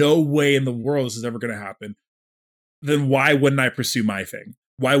 no way in the world this is ever going to happen, then why wouldn't I pursue my thing?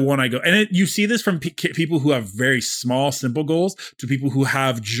 Why won't I go? And you see this from people who have very small, simple goals to people who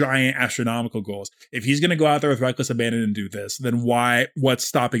have giant astronomical goals. If he's going to go out there with reckless abandon and do this, then what's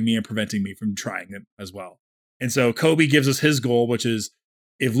stopping me and preventing me from trying it as well? And so Kobe gives us his goal, which is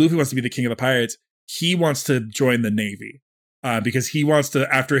if Luffy wants to be the king of the pirates, he wants to join the Navy because he wants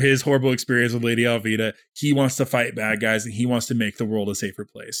to, after his horrible experience with Lady Alvida, he wants to fight bad guys and he wants to make the world a safer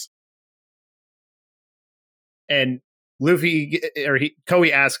place. And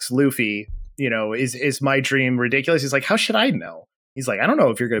Kobe asks Luffy, is my dream ridiculous? He's like, how should I know? He's like, I don't know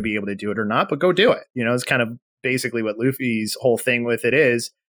if you're going to be able to do it or not, but go do it. It's kind of basically what Luffy's whole thing with it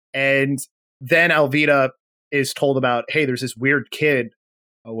is. And then Alvida is told about, hey, there's this weird kid.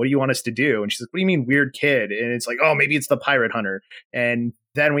 What do you want us to do? And she's like, what do you mean weird kid? And it's like, oh, maybe it's the pirate hunter. And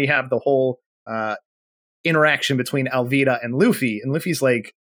then we have the whole interaction between Alvida and Luffy. And Luffy's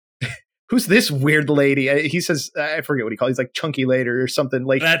like, who's this weird lady? He says, I forget what he calls it. He's like Chunky Later or something.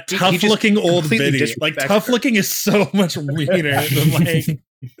 Like that tough looking old Biddy. Like tough looking is so much meaner than like.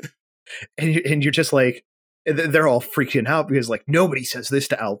 and you're just like, they're all freaking out because like nobody says this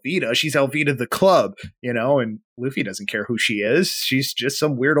to Alvida. She's Alvida the club, and Luffy doesn't care who she is. She's just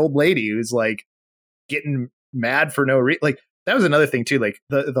some weird old lady who's like getting mad for no reason. Like that was another thing too. Like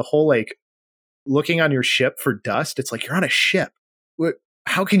the whole like looking on your ship for dust. It's like you're on a ship.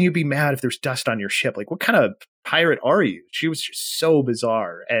 How can you be mad if there's dust on your ship? Like, what kind of pirate are you? She was just so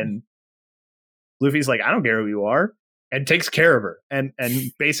bizarre. And Luffy's like, I don't care who you are, and takes care of her and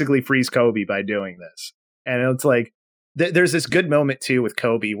basically frees Kobe by doing this. And it's like, there's this good moment too with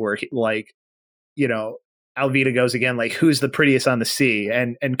Kobe where he, like, Alvida goes again, like, who's the prettiest on the sea?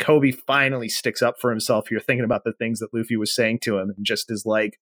 And Kobe finally sticks up for himself. You're thinking about the things that Luffy was saying to him and just is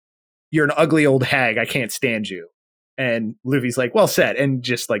like, you're an ugly old hag. I can't stand you. And Luffy's like, well said, and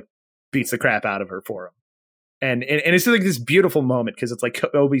just like beats the crap out of her for him. And it's like this beautiful moment because it's like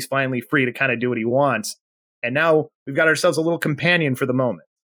Kobe's finally free to kind of do what he wants. And now we've got ourselves a little companion for the moment.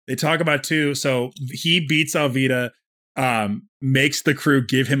 They talk about too. So he beats Alvida, makes the crew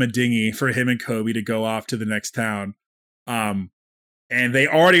give him a dinghy for him and Kobe to go off to the next town. And they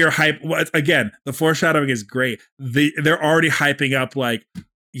already are hype. Well, again, the foreshadowing is great. They're already hyping up like,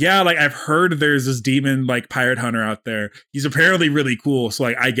 yeah, like I've heard there's this demon like pirate hunter out there. He's apparently really cool. So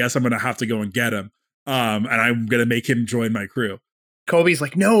like, I guess I'm going to have to go and get him. And I'm going to make him join my crew. Kobe's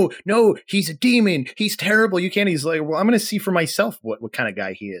like, no, he's a demon. He's terrible. You can't. He's like, well, I'm going to see for myself what kind of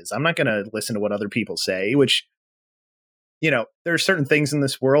guy he is. I'm not going to listen to what other people say, which, there are certain things in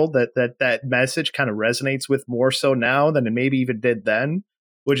this world that message kind of resonates with more so now than it maybe even did then,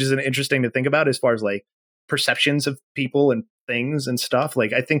 which is an interesting to think about as far as like perceptions of people and things and stuff.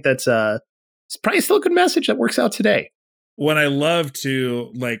 Like, I think that's it's probably still a good message that works out today. What I love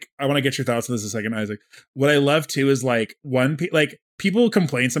to like, I want to get your thoughts on this in a second, Isaac. What I love too is like people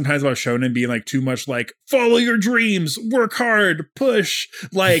complain sometimes about shonen being like too much like follow your dreams, work hard, push,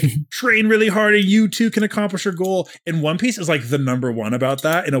 like train really hard, and you too can accomplish your goal. And One Piece is like the number one about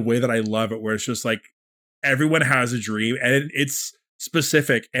that in a way that I love it, where it's just like everyone has a dream and it's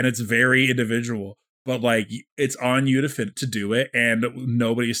specific and it's very individual, but like it's on you to do it, and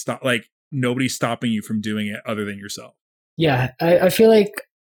nobody's stopping you from doing it other than yourself. Yeah, I feel like,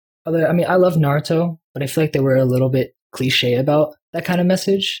 I mean, I love Naruto, but I feel like they were a little bit cliche about that kind of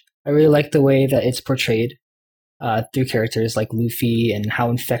message. I really like the way that it's portrayed through characters like Luffy and how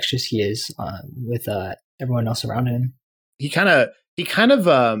infectious he is with everyone else around him. He kind of,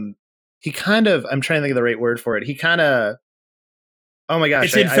 I'm trying to think of the right word for it. He kind of, oh my gosh,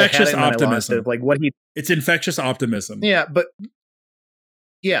 it's infectious optimism. Like what he, it's infectious optimism. Yeah, but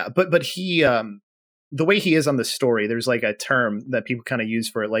he, the way he is on the story, there's like a term that people kind of use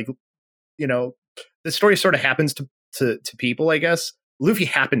for it. Like, you know, the story sort of happens to people, I guess. Luffy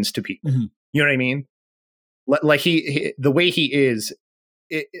happens to people. Mm-hmm. You know what I mean? Like he the way he is,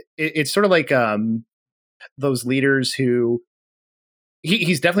 it's sort of like those leaders who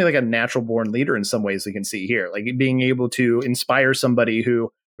he's definitely like a natural born leader in some ways. We can see here, like being able to inspire somebody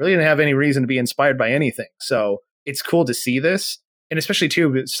who really didn't have any reason to be inspired by anything. So it's cool to see this. And especially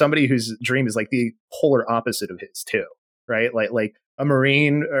too, somebody whose dream is like the polar opposite of his too, right? Like a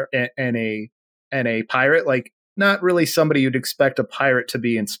Marine and a pirate, like not really somebody you'd expect a pirate to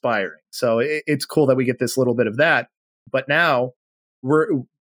be inspiring. So it's cool that we get this little bit of that. But now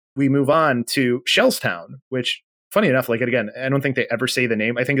we move on to Shellstown, which, funny enough, like again, I don't think they ever say the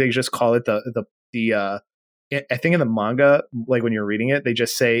name. I think they just call it the I think in the manga, like when you're reading it, they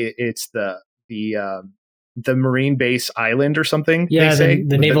just say it's the Marine base island or something. Yeah, they say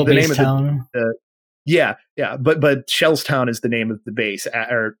the naval base town. Yeah. But Shellstown is the name of the base,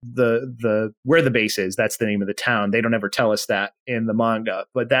 or the where the base is. That's the name of the town. They don't ever tell us that in the manga,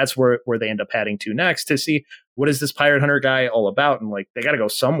 but that's where they end up heading to next to see what is this pirate hunter guy all about. And like they got to go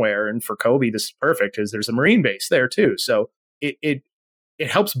somewhere. And for Koby, this is perfect because there's a Marine base there too. So it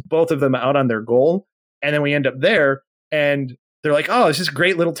helps both of them out on their goal. And then we end up there, and they're like, oh, it's this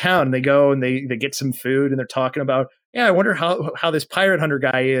great little town. And they go and they get some food, and they're talking about, yeah, I wonder how this pirate hunter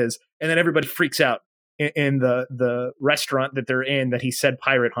guy is. And then everybody freaks out in the restaurant that they're in, that he said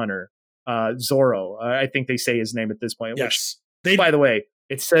pirate hunter, Zoro. I think they say his name at this point. Yes. Which, by the way,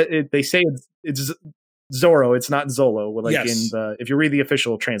 they say it's Zoro. It's not Zolo. Like yes. If you read the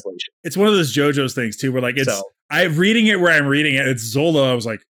official translation, it's one of those JoJo's things too, where like I'm reading it where I'm reading it. It's Zolo. I was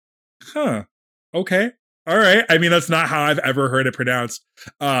like, huh, okay. All right. I mean, that's not how I've ever heard it pronounced.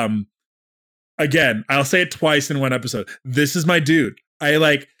 Again, I'll say it twice in one episode. This is my dude.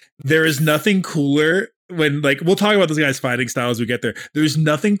 There is nothing cooler when, like, we'll talk about this guy's fighting style as we get there. There's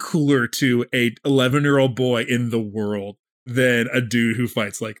nothing cooler to a 11-year-old boy in the world than a dude who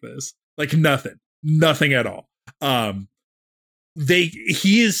fights like this. Like nothing at all.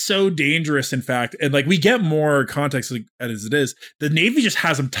 He is so dangerous, in fact, and like we get more context as it is. The Navy just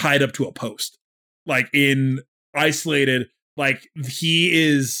has him tied up to a post. Like isolated, like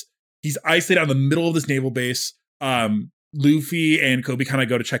he's isolated on the middle of this naval base. Luffy and Koby kind of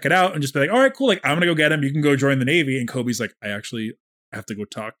go to check it out and just be like, all right, cool. Like, I'm going to go get him. You can go join the Navy. And Kobe's like, I actually have to go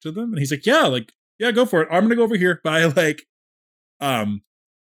talk to them. And he's like, yeah, go for it. I'm going to go over here. Bye. Like, I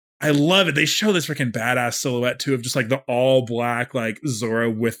love it. They show this freaking badass silhouette too of just like the all black, like Zoro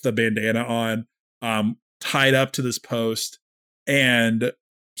with the bandana on, tied up to this post. And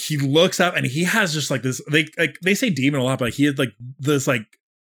he looks up and he has just like this, they say demon a lot, but he had like this like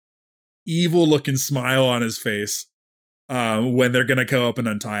evil looking smile on his face when they're gonna go up and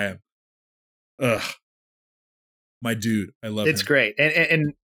untie him. Ugh, my dude, I love it. It's great,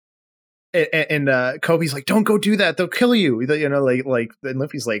 and Koby's like, don't go do that, they'll kill you. You know, like and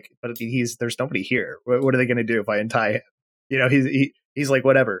Luffy's like, but there's nobody here. What are they gonna do if I untie him? You know, he's like,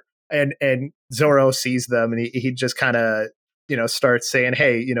 whatever. And Zoro sees them, and he just kind of, you know, starts saying,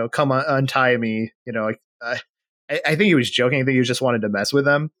 hey, you know, come on, untie me. You know, I think he was joking. I think he just wanted to mess with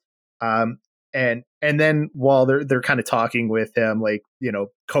them. And then while they're kind of talking with him, like, you know,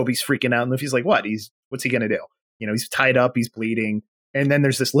 Koby's freaking out, and Luffy's like, what's he gonna do? You know, he's tied up, he's bleeding. And then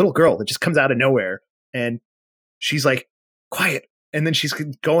there's this little girl that just comes out of nowhere, and she's like, quiet. And then she's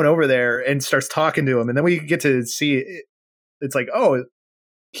going over there and starts talking to him. And then we get to see it's like, oh,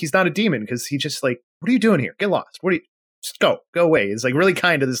 he's not a demon, because he just like, what are you doing here? Get lost. Just go away. It's like really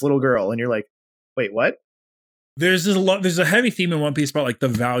kind to this little girl. And you're like, wait, what? There's a heavy theme in One Piece about like the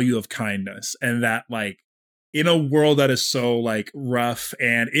value of kindness, and that like in a world that is so like rough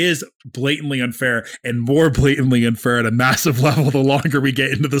and is blatantly unfair, and more blatantly unfair at a massive level the longer we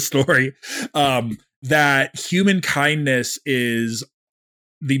get into the story, that human kindness is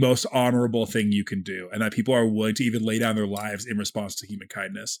the most honorable thing you can do, and that people are willing to even lay down their lives in response to human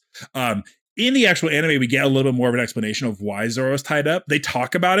kindness. In the actual anime, we get a little bit more of an explanation of why Zoro is tied up. They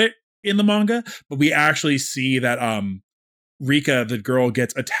talk about it in the manga, but we actually see that Rika, the girl,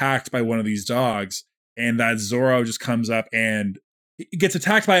 gets attacked by one of these dogs, and that Zoro just comes up and gets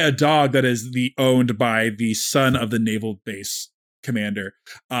attacked by a dog that is owned by the son of the naval base commander,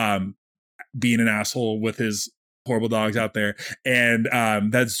 being an asshole with his horrible dogs out there. And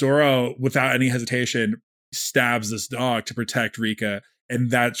that Zoro, without any hesitation, stabs this dog to protect Rika,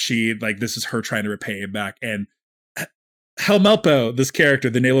 and that she, like, this is her trying to repay him back. And Helmeppo, this character,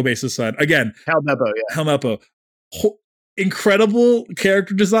 the naval base's son, again, Helmeppo, incredible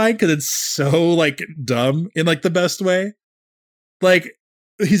character design, because it's so, like, dumb in, like, the best way. Like,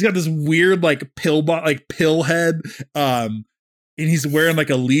 he's got this weird, like, pill head, and he's wearing, like,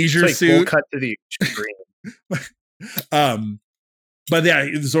 a leisure suit. Full cut to the extreme. But yeah,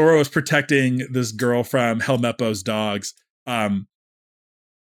 Zoro is protecting this girl from Helmeppo's dogs.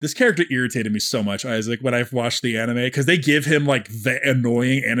 This character irritated me so much, Isaac, when I've watched the anime, because they give him, like, the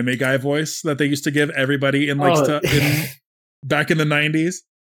annoying anime guy voice that they used to give everybody in, like, back in the 90s,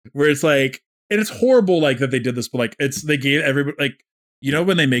 where it's like, and it's horrible, like, that they did this, but, like, they gave everybody, like, you know,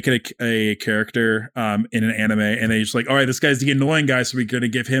 when they make it a character in an anime, and they just like, all right, this guy's the annoying guy, so we're going to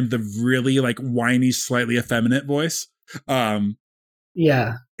give him the really, like, whiny, slightly effeminate voice.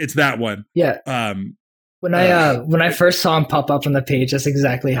 Yeah, it's that one. Yeah. When I first saw him pop up on the page, that's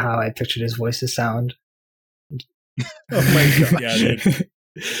exactly how I pictured his voice to sound. Oh my god! Yeah, dude.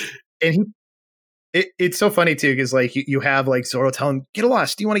 And it's so funny too, because, like, you have, like, Zoro telling him, "Get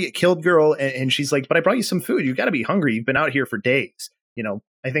lost. Do you want to get killed, girl?" And she's like, "But I brought you some food. You got to be hungry. You've been out here for days." You know,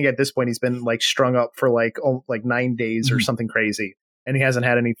 I think at this point he's been, like, strung up for like 9 days or something crazy, and he hasn't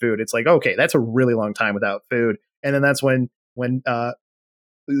had any food. It's like, okay, that's a really long time without food. And then that's when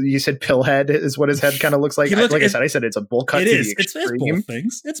you said pillhead is what his head kind of looks like. I said it's a bull cut. It's both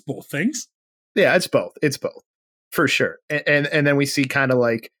things. It's both things. Yeah, it's both. It's both for sure. And then we see kind of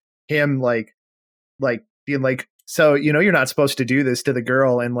like him like being like, so, you know, you're not supposed to do this to the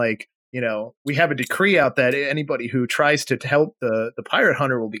girl, and, like, you know, we have a decree out that anybody who tries to help the pirate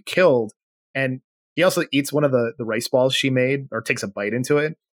hunter will be killed. And he also eats one of the rice balls she made, or takes a bite into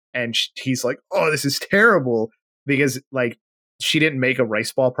it, and he's like, oh, this is terrible, because, like, she didn't make a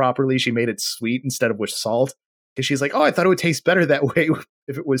rice ball properly. She made it sweet instead of with salt, because she's like, oh, I thought it would taste better that way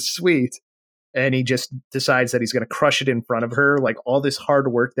if it was sweet. And he just decides that he's going to crush it in front of her, like, all this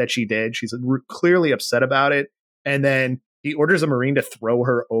hard work that she did. She's clearly upset about it. And then he orders a Marine to throw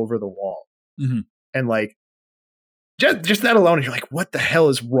her over the wall. Mm-hmm. And, like, just that alone, you're like, what the hell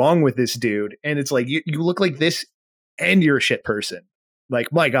is wrong with this dude? And it's like, you look like this and you're a shit person.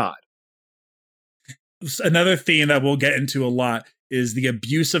 Like, my God. Another theme that we'll get into a lot is the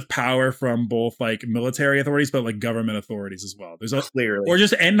abuse of power from both, like, military authorities, but, like, government authorities as well. There's clearly, or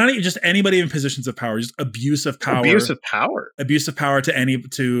just, and not even just anybody in positions of power, just abuse of power. Abuse of power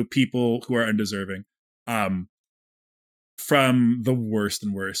to people who are undeserving, from the worst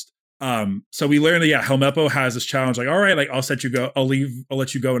and worst. So we learned that, Helmeppo has this challenge, like, all right, like, I'll let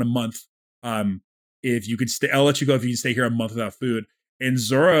you go in a month. If you could stay, I'll let you go if you can stay here a month without food. And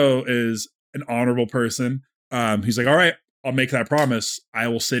Zoro is an honorable person. He's like, all right, I'll make that promise. I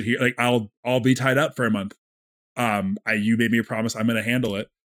will sit here. Like, I'll be tied up for a month. You made me a promise. I'm going to handle it.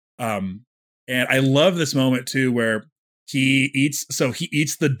 And I love this moment too, where he eats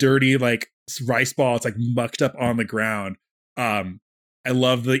the dirty, like, rice ball. It's, like, mucked up on the ground. I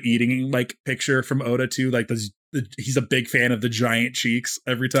love the eating, like, picture from Oda too. Like, he's a big fan of the giant cheeks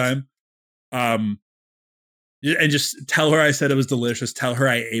every time. And just tell her I said it was delicious. Tell her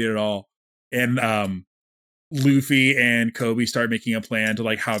I ate it all. And Luffy and Koby start making a plan to,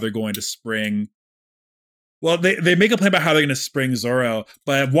 like, how they're going to spring. Well, they make a plan about how they're going to spring Zoro.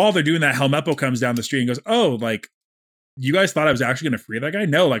 But while they're doing that, Helmeppo comes down the street and goes, oh, like, you guys thought I was actually going to free that guy?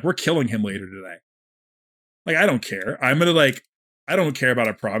 No, like, we're killing him later today. Like, I don't care. I'm going to, like, I don't care about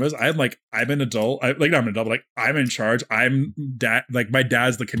a promise. I'm an adult. I'm an adult, but, like, I'm in charge. I'm dad. Like, my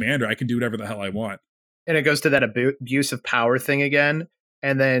dad's the commander. I can do whatever the hell I want. And it goes to that abuse of power thing again.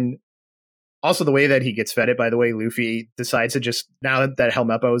 And then also the way that he gets fed it, by the way, Luffy decides to just, now that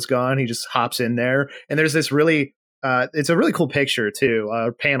Helmeppo is gone, he just hops in there. And there's this really, it's a really cool picture too,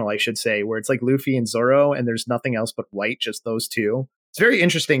 panel, I should say, where it's like Luffy and Zoro, and there's nothing else but white, just those two. It's a very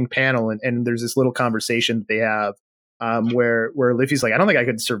interesting panel. And there's this little conversation that they have where Luffy's like, I don't think I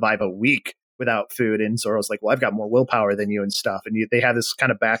could survive a week without food. And Zoro's like, well, I've got more willpower than you and stuff. And they have this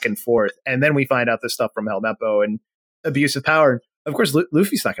kind of back and forth. And then we find out this stuff from Helmeppo and abuse of power. of course,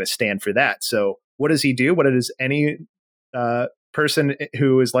 Luffy's not going to stand for that. So what does he do? What does any person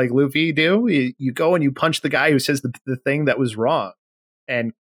who is like Luffy do? You go and you punch the guy who says the thing that was wrong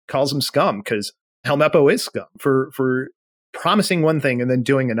and calls him scum, because Helmeppo is scum for promising one thing and then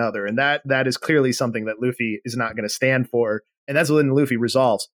doing another. And that is clearly something that Luffy is not going to stand for. And that's when Luffy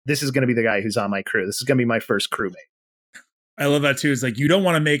resolves, this is going to be the guy who's on my crew. This is going to be my first crewmate. I love that too. It's like, you don't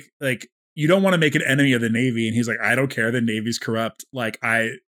want to make an enemy of the Navy. And he's like, I don't care. The Navy's corrupt. Like,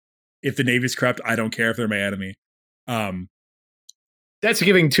 if the Navy's corrupt, I don't care if they're my enemy. That's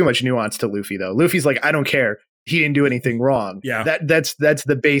giving too much nuance to Luffy, though. Luffy's like, I don't care. He didn't do anything wrong. Yeah, that's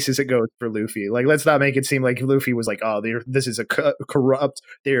the basis it goes for Luffy. Like, let's not make it seem like Luffy was like, oh, this is a corrupt.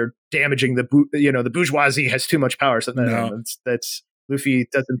 They're damaging the bourgeoisie has too much power. So no. That's Luffy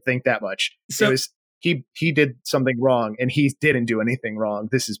doesn't think that much. So he did something wrong and he didn't do anything wrong.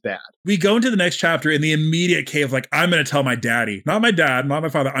 This is bad. We go into the next chapter in the immediate cave, like, I'm going to tell my daddy, not my dad, not my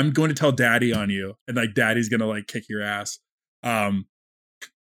father. I'm going to tell daddy on you, and like daddy's going to like kick your ass.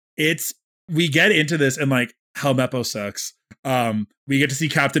 We get into this and like, Helmeppo sucks. We get to see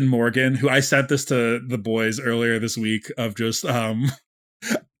Captain Morgan, who I sent this to the boys earlier this week, of just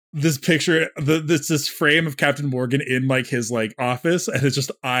this picture, this frame of Captain Morgan in like his like office, and it's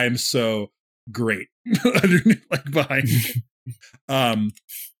just, I'm so great underneath, like behind me.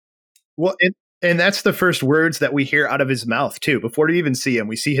 Well, and that's the first words that we hear out of his mouth too. Before we even see him,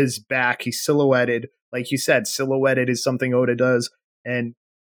 we see his back. He's silhouetted, like you said. Silhouetted is something Oda does, and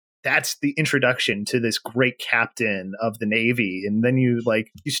that's the introduction to this great captain of the Navy. And then you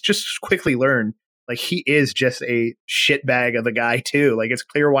just quickly learn, like, he is just a shitbag of a guy too. Like, it's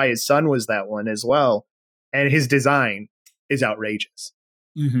clear why his son was that one as well. And his design is outrageous.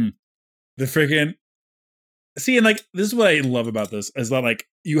 Mm-hmm. The freaking see, and like, this is what I love about this, is that like,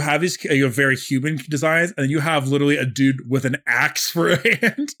 you have very human designs, and you have literally a dude with an axe for a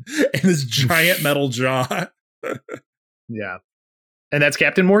hand and this giant metal jaw. Yeah. And that's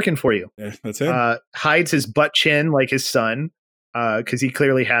Captain Morgan for you. Yeah, that's it. Hides his butt chin like his son, because he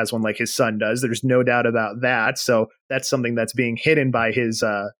clearly has one like his son does. There's no doubt about that. So that's something that's being hidden by his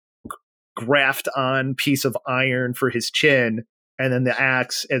graft-on piece of iron for his chin, and then the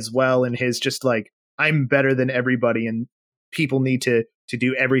axe as well. And his just like, I'm better than everybody, and people need to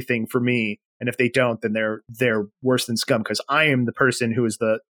do everything for me. And if they don't, then they're worse than scum, because I am the person who has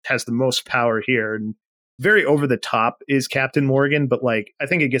the most power here. And very over the top is Captain Morgan, but like, I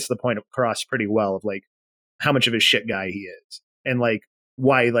think it gets the point across pretty well of like how much of a shit guy he is, and like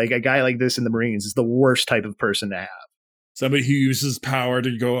why like a guy like this in the Marines is the worst type of person to have. Somebody who uses power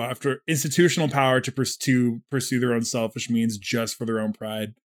to go after institutional power to pursue their own selfish means just for their own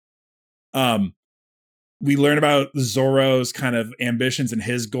pride. We learn about Zoro's kind of ambitions and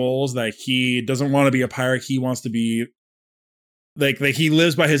his goals. Like, he doesn't want to be a pirate. He wants to be like he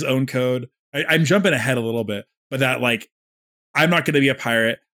lives by his own code. I'm jumping ahead a little bit, but that like, I'm not going to be a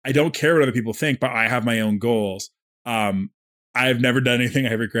pirate. I don't care what other people think, but I have my own goals. I've never done anything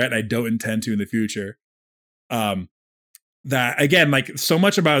I regret, and I don't intend to in the future. That again, like, so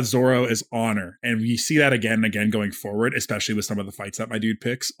much about Zoro is honor, and we see that again and again going forward, especially with some of the fights that my dude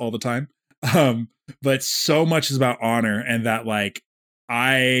picks all the time. But so much is about honor, and that like,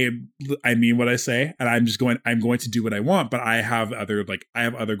 I mean what I say, and I'm going to do what I want, but I have other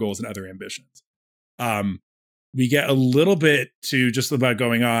goals and other ambitions. We get a little bit to just about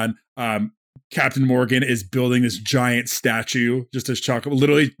going on. Captain Morgan is building this giant statue just to talk,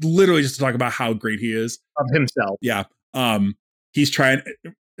 literally just to talk about how great he is of himself. Yeah.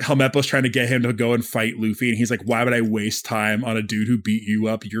 Helmeppo's trying to get him to go and fight Luffy, and he's like, why would I waste time on a dude who beat you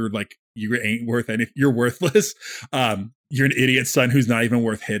up? You ain't worth anything. You're worthless. You're an idiot son who's not even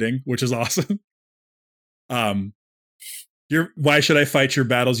worth hitting, which is awesome. Why should I fight your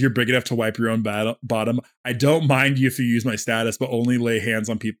battles? You're big enough to wipe your own bottom. I don't mind you if you use my status, but I only lay hands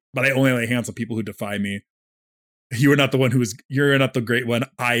on people who defy me. You are not the one you're not the great one.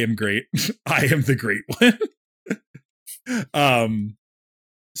 I am great. I am the great one.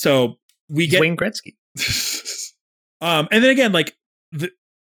 So we get Wayne Gretzky. And then again, like the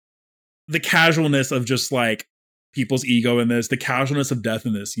casualness of just like people's ego in this, the casualness of death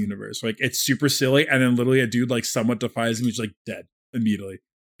in this universe. Like, it's super silly, and then literally a dude like somewhat defies him, he's like dead immediately,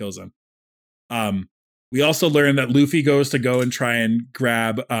 kills him. We also learn that Luffy goes to go and try and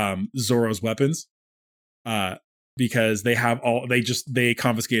grab Zoro's weapons, because they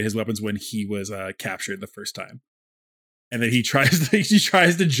confiscated his weapons when he was captured the first time. And then he tries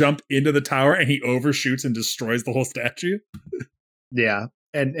to jump into the tower, and he overshoots and destroys the whole statue. Yeah.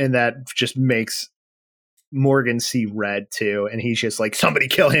 And that just makes Morgan see red too, and he's just like, somebody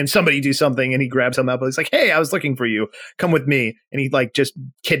kill him, somebody do something, and he grabs Helmeppo. He's like, hey, I was looking for you, come with me, and he like just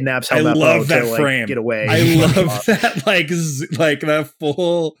kidnaps Helmeppo. I love that to, frame. Like, get away. I love that like that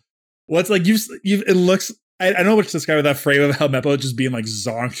full. What's like you? It looks. I don't know what to describe with that frame of Helmeppo just being like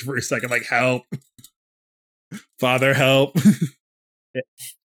zonked for a second, like help, father, help.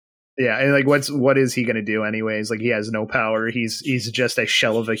 Yeah, and like what is he gonna do anyways? Like he has no power. He's just a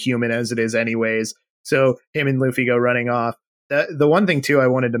shell of a human as it is anyways. So him and Luffy go running off. The one thing too I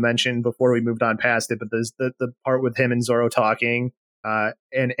wanted to mention before we moved on past it, but there's the part with him and Zoro talking,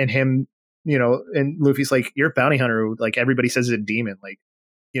 and him, you know, and Luffy's like, you're a bounty hunter, like everybody says is a demon, like,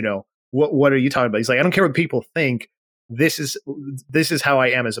 you know, what are you talking about? He's like, I don't care what people think. This is how I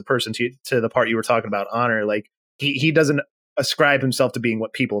am as a person. To the part you were talking about, honor, like he doesn't ascribe himself to being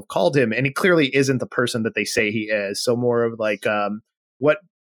what people have called him, and he clearly isn't the person that they say he is. So more of like what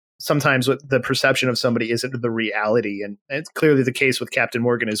sometimes what the perception of somebody isn't the reality, and it's clearly the case with Captain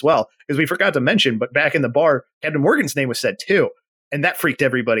Morgan as well, because we forgot to mention, but back in the bar, Captain Morgan's name was said too, and that freaked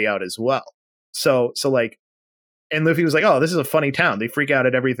everybody out as well. So like, and Luffy was like, oh, this is a funny town, they freak out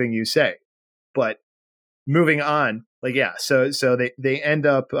at everything you say. But moving on, like, yeah, so they end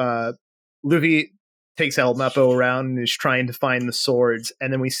up Luffy takes Helmeppo around and is trying to find the swords,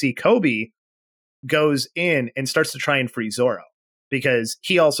 and then we see Kobe goes in and starts to try and free Zoro, because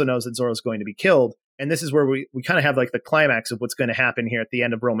he also knows that Zoro's going to be killed. And this is where we kind of have like the climax of what's going to happen here at the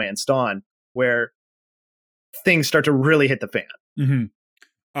end of Romance Dawn, where things start to really hit the fan.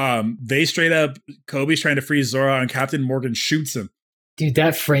 Mm-hmm. They straight up, Kobe's trying to free Zoro and Captain Morgan shoots him. Dude,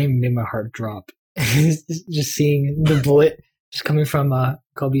 that frame made my heart drop. Just seeing the bullet just coming from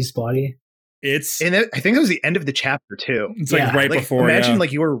Kobe's body. And I think it was the end of the chapter too. It's like right before. Imagine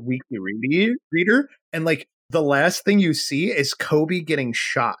like you were a weekly reader, and like the last thing you see is Kobe getting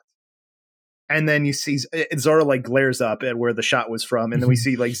shot, and then you see Zoro like glares up at where the shot was from, and then we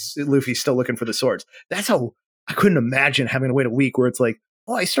see like Luffy still looking for the swords. That's how I couldn't imagine having to wait a week where it's like,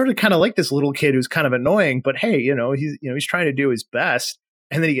 oh, I started kind of like this little kid who's kind of annoying, but hey, he's trying to do his best,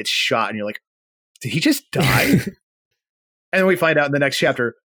 and then he gets shot, and you're like, did he just die? And then we find out in the next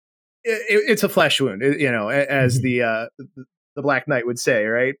chapter, it's a flesh wound, as the Black Knight would say,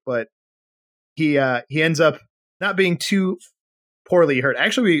 right? But he ends up not being too poorly hurt.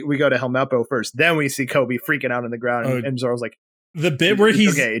 Actually, we go to Helmeppo first, then we see Kobe freaking out on the ground, and Zoro's like, the bit where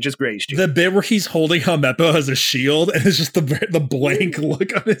he's okay, it just grazed you. The bit where he's holding Helmeppo as a shield, and it's just the blank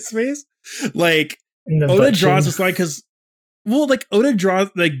look on his face. Like Oda draws this line because, well, like Oda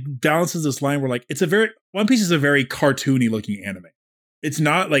balances this line where like One Piece is a very cartoony looking anime. It's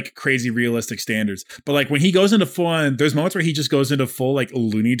not like crazy realistic standards, but like when he goes into full on, there's moments where he just goes into full like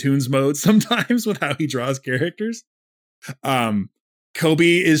Looney Tunes mode sometimes with how he draws characters.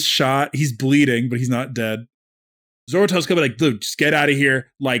 Kobe is shot, he's bleeding, but he's not dead. Zoro tells Kobe like, dude, just get out of here.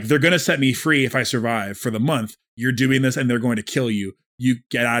 Like, they're gonna set me free if I survive for the month. You're doing this and they're going to kill you. You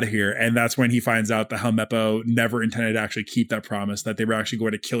get out of here. And that's when he finds out that Helmeppo never intended to actually keep that promise, that they were actually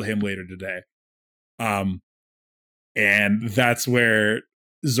going to kill him later today. And that's where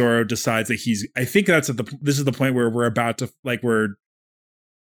Zoro decides that this is the point where we're about to like where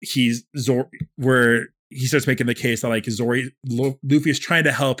he starts making the case that like Luffy is trying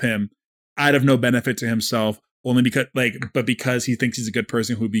to help him out of no benefit to himself, only because he thinks he's a good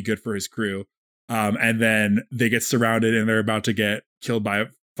person who would be good for his crew. And then they get surrounded and they're about to get killed by a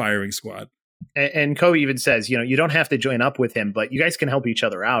firing squad. And Kobe even says, you don't have to join up with him, but you guys can help each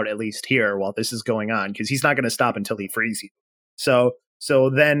other out, at least here while this is going on, because he's not going to stop until he frees you. So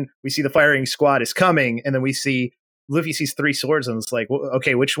then we see the firing squad is coming, and then we see Luffy sees 3 swords, and it's like, well,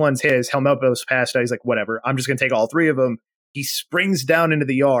 okay, which one's his? Helmeppo's passed out. He's like, whatever, I'm just going to take all 3 of them. He springs down into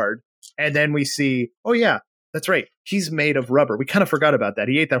the yard, and then we see, oh yeah, that's right, he's made of rubber. We kind of forgot about that.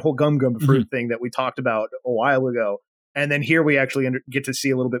 He ate that whole gum fruit thing that we talked about a while ago. And then here we actually get to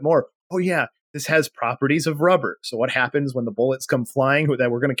see a little bit more. Oh yeah, this has properties of rubber. So what happens when the bullets come flying that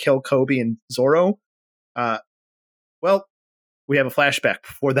we're going to kill Kobe and Zoro? Well, we have a flashback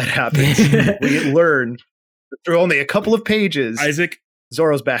before that happens. We learn through only a couple of pages, Isaac,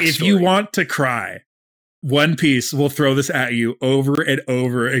 Zoro's backstory. If you want to cry, One Piece will throw this at you over and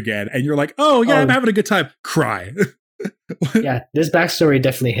over again. And you're like, oh yeah, I'm having a good time. Cry. Yeah, this backstory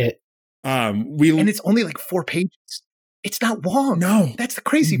definitely hit. And it's only like 4 pages. It's not long. No. That's the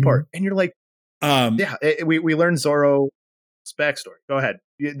crazy part. And you're like, we learned Zoro's backstory. Go ahead.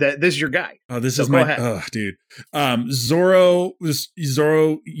 This is your guy. Oh, dude. Zoro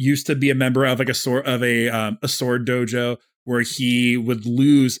used to be a member of like a sword dojo where he would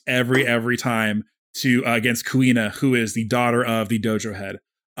lose every time to against Kuina, who is the daughter of the dojo head.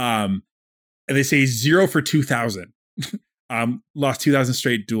 and they say 0 for 2,000. Lost 2,000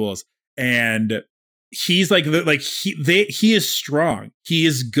 straight duels, and he's like he is strong. He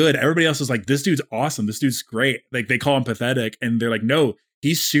is good. Everybody else is like, this dude's awesome. This dude's great. Like they call him pathetic, and they're like, no,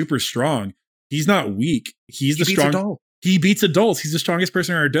 he's super strong. He's not weak. He's the strong. He beats adults. He's the strongest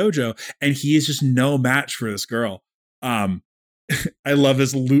person in our dojo, and he is just no match for this girl. I love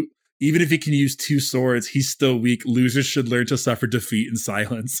this. Even if he can use 2 swords, he's still weak. Losers should learn to suffer defeat in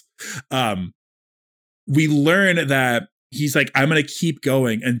silence. We learn that he's like, I'm going to keep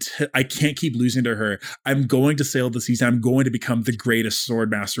going until I can't keep losing to her. I'm going to sail the seas. I'm going to become the greatest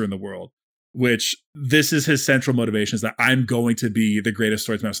sword master in the world, which this is his central motivation, is that I'm going to be the greatest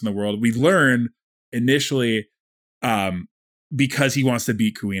swordsmaster in the world. We learn initially because he wants to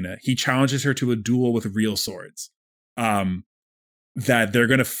beat Kuina. He challenges her to a duel with real swords that they're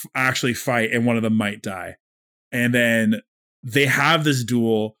going to actually fight, and one of them might die. And then they have this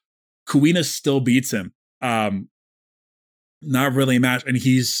duel. Kuina still beats him. Not really a match, and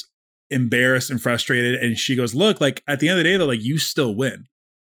he's embarrassed and frustrated, and she goes, look, like at the end of the day though, like you still win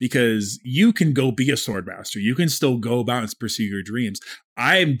because you can go be a sword master. You can still go about and pursue your dreams.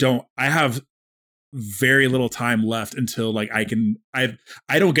 I have very little time left until like I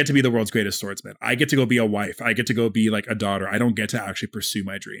don't get to be the world's greatest swordsman. I get to go be a wife. I get to go be like a daughter. I don't get to actually pursue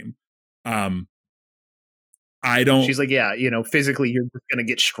my dream. I don't. She's like, yeah, physically you're just going to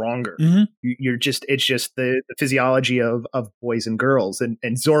get stronger. Mm-hmm. It's just the physiology of boys and girls.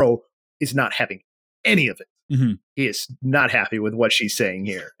 And Zoro is not having any of it. Mm-hmm. He is not happy with what she's saying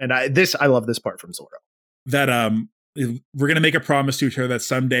here. And I love this part from Zoro. That, we're going to make a promise to each other that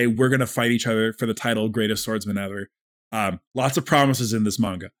someday we're going to fight each other for the title of greatest swordsman ever. Lots of promises in this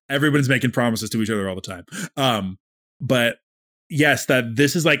manga. Everyone's making promises to each other all the time. But yes, that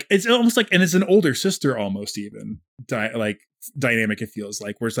this is like, it's almost like, and it's an older sister almost even dynamic. It feels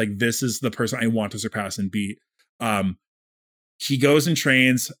like, where it's like, this is the person I want to surpass and beat. He goes and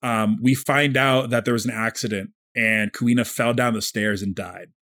trains. We find out that there was an accident and Kuina fell down the stairs and died.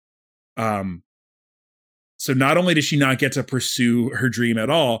 So not only did she not get to pursue her dream at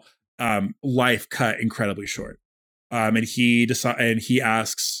all, life cut incredibly short. And he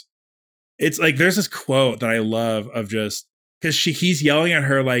asks, it's like, there's this quote that I love of just, because he's yelling at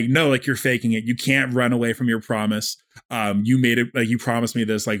her like, no, like you're faking it. You can't run away from your promise. You made it, like you promised me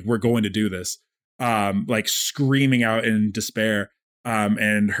this, like we're going to do this. Like screaming out in despair.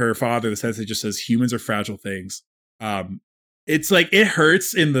 And her father, the sensei, just says, humans are fragile things. It's like, it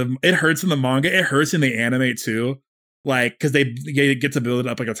hurts in the manga. It hurts in the anime too. Like, cause they get to build it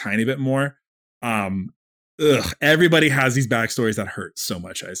up like a tiny bit more. Everybody has these backstories that hurt so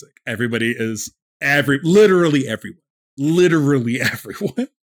much, Isaac. Everybody is literally everyone.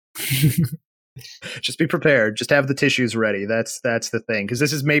 Just be prepared. Just have the tissues ready. That's the thing, because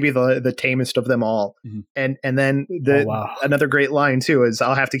this is maybe the tamest of them all. Mm-hmm. And then another great line too is,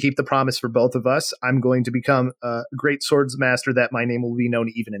 I'll have to keep the promise for both of us. I'm going to become a great swords master that my name will be known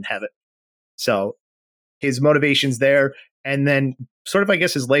even in heaven. So his motivation's there, and then sort of, I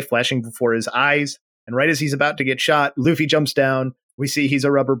guess, his life flashing before his eyes. And right as he's about to get shot, Luffy jumps down. We see he's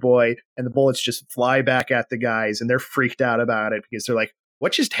a rubber boy, and the bullets just fly back at the guys, and they're freaked out about it because they're like,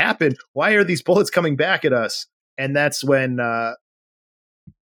 what just happened? Why are these bullets coming back at us? And that's when,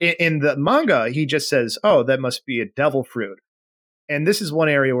 in the manga, he just says, oh, that must be a devil fruit. And this is one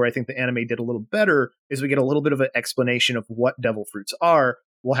area where I think the anime did a little better, is we get a little bit of an explanation of what devil fruits are.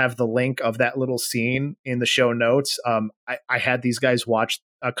 We'll have the link of that little scene in the show notes. I had these guys watch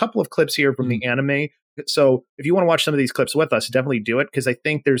a couple of clips here from the anime. So if you want to watch some of these clips with us, definitely do it, because I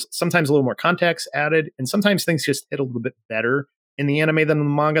think there's sometimes a little more context added, and sometimes things just hit a little bit better in the anime than in the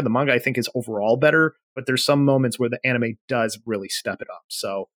manga. The manga, I think, is overall better, but there's some moments where the anime does really step it up.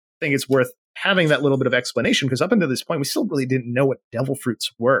 So I think it's worth having that little bit of explanation, because up until this point, we still really didn't know what devil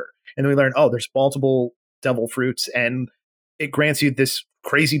fruits were. And then we learned, oh, there's multiple devil fruits, and it grants you this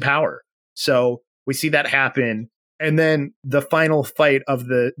crazy power. So we see that happen. And then the final fight of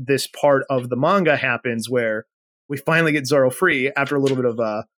this part of the manga happens, where we finally get Zoro free after a little bit of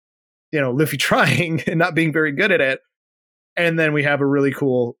Luffy trying and not being very good at it. And then we have a really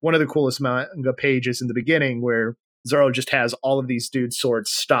cool, one of the coolest manga pages in the beginning, where Zoro just has all of these dudes' swords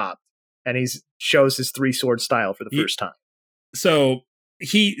stopped, and he shows his 3-sword style for the first time. So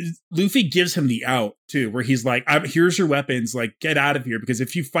Luffy gives him the out too, where he's like, here's your weapons, like get out of here, because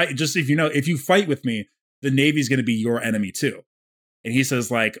if you fight, if you fight with me, the Navy's going to be your enemy too. And he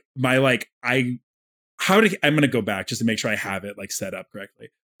says like, I'm going to go back just to make sure I have it like set up correctly.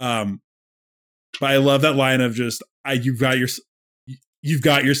 But I love that line of just, you've got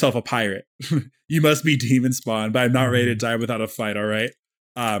yourself a pirate. You must be demon spawn, but I'm not ready to die without a fight. All right.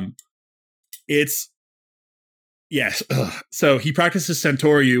 It's yes. Ugh. So he practices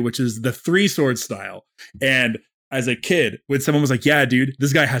Sentoryu, which is the 3-sword style. And as a kid, when someone was like, "Yeah, dude,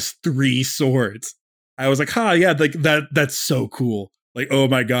 this guy has 3 swords," I was like, yeah, like that's so cool. Like, oh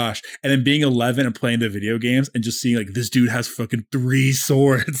my gosh. And then being 11 and playing the video games and just seeing like this dude has fucking 3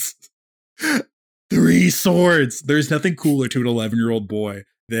 swords. 3 swords. There's nothing cooler to an 11-year-old boy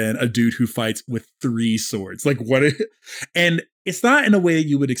than a dude who fights with 3 swords. Like and it's not in a way that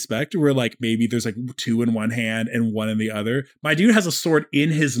you would expect where like maybe there's like 2 in one hand and 1 in the other. My dude has a sword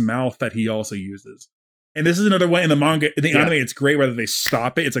in his mouth that he also uses. And this is another way in the manga, in the anime, it's great whether they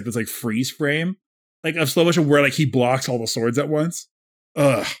stop it. It's like this like freeze frame, like of slow motion where like he blocks all the swords at once.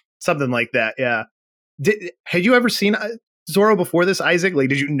 Ugh. Something like that, yeah. Had you ever seen Zoro before this, Isaac? Like,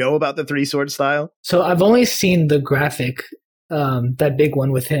 did you know about the 3-sword style? So I've only seen the graphic, that big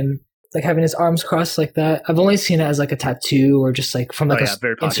one with him like having his arms crossed like that. I've only seen it as like a tattoo or just like from like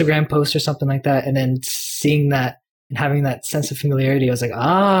Instagram post or something like that. And then seeing that and having that sense of familiarity, I was like,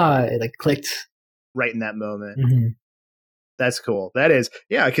 it like clicked. Right in that moment. Mm-hmm. That's cool. That is,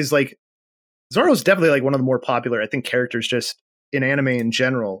 yeah, because like Zoro's definitely like one of the more popular, I think, characters just in anime in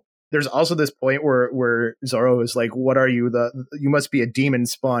general. There's also this point where Zoro is like, "What are you? You must be a demon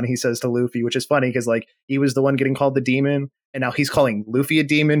spawn," he says to Luffy, which is funny because like he was the one getting called the demon, and now he's calling Luffy a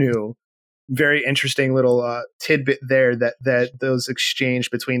demon. Who very interesting little tidbit there that those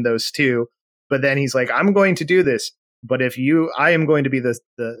exchange between those two. But then he's like, "I'm going to do this, but I am going to be the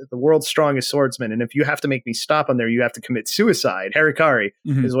world's strongest swordsman, and if you have to make me stop on there, you have to commit suicide." Harikari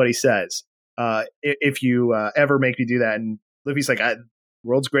is what he says. If you ever make me do that, and Luffy's like,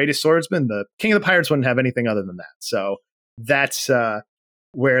 world's greatest swordsman, the king of the pirates wouldn't have anything other than that. So that's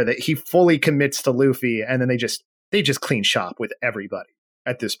where he fully commits to Luffy, and then they just clean shop with everybody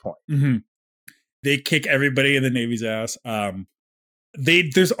at this point. Mm-hmm. They kick everybody in the Navy's ass.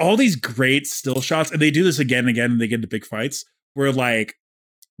 There's all these great still shots, and they do this again and again, and they get into big fights where like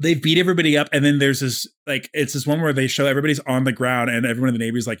they beat everybody up, and then there's this like it's this one where they show everybody's on the ground, and everyone in the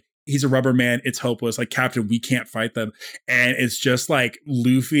Navy's like, he's a rubber man, it's hopeless, like, Captain, we can't fight them. And it's just like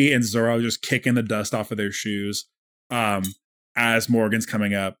Luffy and Zoro just kicking the dust off of their shoes as Morgan's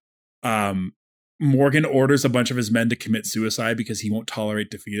coming up. Morgan orders a bunch of his men to commit suicide because he won't tolerate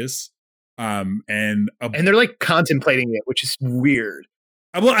defeatists. And they're like contemplating it, which is weird.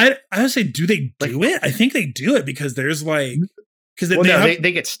 Well, I would say, do they do it? I think they do it because there's like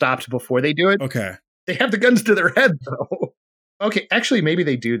they get stopped before they do it. Okay, they have the guns to their head though. Okay, actually, maybe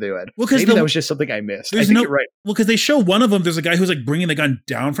they do it. Well, because that was just something I missed. I think you're right. Well, because they show one of them. There's a guy who's like bringing the gun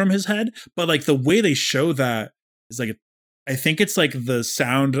down from his head, but like the way they show that is like, I think it's like the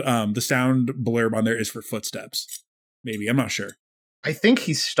sound blurb on there is for footsteps. Maybe, I'm not sure. I think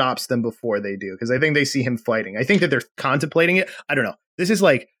he stops them before they do because I think they see him fighting. I think that they're contemplating it. I don't know. This is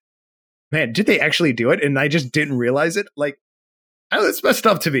like, man, did they actually do it? And I just didn't realize it. Like, it's messed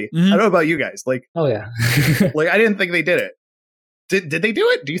up to me. Mm-hmm. I don't know about you guys. Like, oh yeah, like I didn't think they did it. Did they do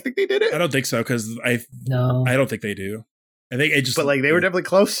it? Do you think they did it? I don't think so because I don't think they do. I think it just. But like they were definitely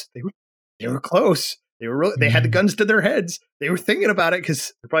close. They were close. They were really. They had the guns to their heads. They were thinking about it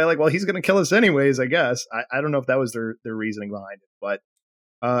because they're probably like, well, he's going to kill us anyways. I guess. I don't know if that was their reasoning behind it, but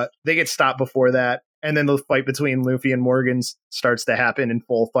they get stopped before that, and then the fight between Luffy and Morgan starts to happen in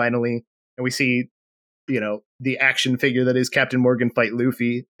full finally, and we see, the action figure that is Captain Morgan fight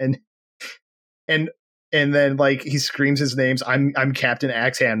Luffy, and then like he screams his names. I'm Captain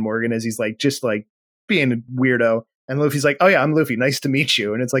Axehand Morgan, as he's like just like being a weirdo. And Luffy's like, oh yeah, I'm Luffy. Nice to meet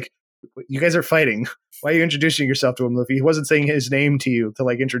you. And it's like, you guys are fighting. Why are you introducing yourself to him, Luffy? He wasn't saying his name to you to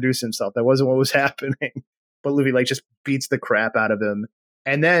like introduce himself. That wasn't what was happening. But Luffy like just beats the crap out of him.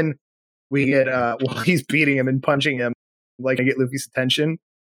 And then we get while he's beating him and punching him, like I get Luffy's attention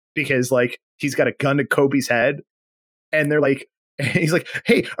because like he's got a gun to Kobe's head, and they're like. And he's like,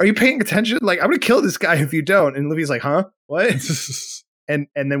 hey, are you paying attention? Like, I'm going to kill this guy if you don't. And Luffy's like, huh? What? and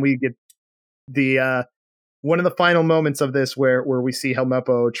then we get the one of the final moments of this where we see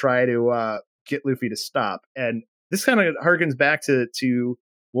Helmeppo try to get Luffy to stop. And this kind of harkens back to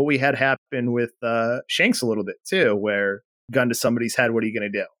what we had happen with Shanks a little bit, too, where gun to somebody's head, what are you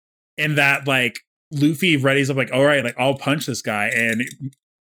going to do? And that, like, Luffy readies up, like, all right, like, I'll punch this guy. And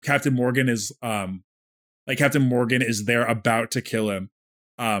Captain Morgan is... Captain Morgan is there about to kill him.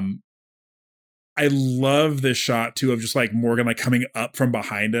 I love this shot too of just like Morgan like coming up from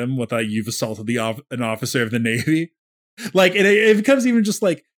behind him with you've assaulted an officer of the Navy. Like it becomes even just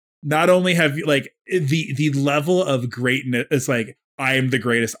like not only have you like the level of greatness. It's like I am the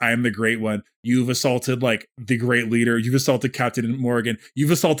greatest. I am the great one. You've assaulted like the great leader. You've assaulted Captain Morgan.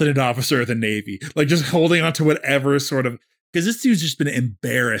 You've assaulted an officer of the Navy. Like just holding on to whatever sort of because this dude's just been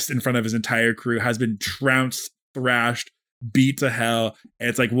embarrassed in front of his entire crew, has been trounced, thrashed, beat to hell, and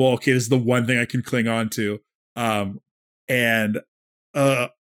it's like, well, okay, this is the one thing I can cling on to. In the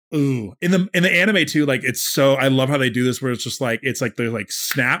anime too, like it's so, I love how they do this, where it's just like, it's like they're like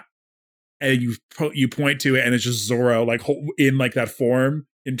snap, and you point to it, and it's just Zoro like in like that form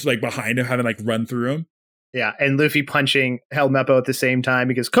into like behind him, having like run through him. Yeah, and Luffy punching Helmeppo at the same time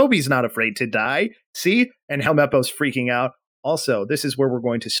because Kobe's not afraid to die. See? And Helmeppo's freaking out. Also, this is where we're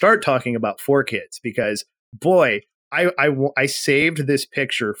going to start talking about 4Kids because, boy, I saved this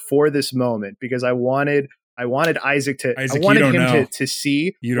picture for this moment because I wanted Isaac to I wanted him to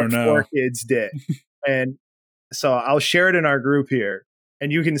see what 4Kids did. And so I'll share it in our group here. And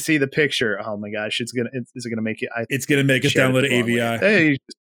you can see the picture. Oh my gosh, is it gonna make it? It's gonna make us download AVI. Hey,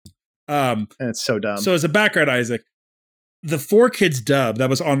 and it's so dumb. So as a background, Isaac, the 4Kids dub that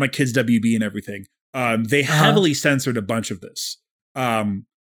was on like Kids WB and everything, they heavily censored a bunch of this.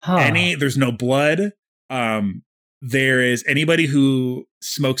 There's no blood. There is anybody who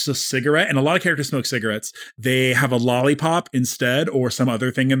smokes a cigarette, and a lot of characters smoke cigarettes. They have a lollipop instead, or some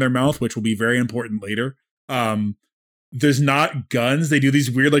other thing in their mouth, which will be very important later. There's not guns. They do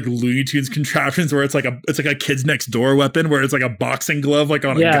these weird like Looney Tunes contraptions where it's like a Kids Next Door weapon where it's like a boxing glove like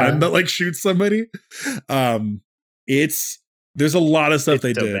on a gun that like shoots somebody. There's a lot of stuff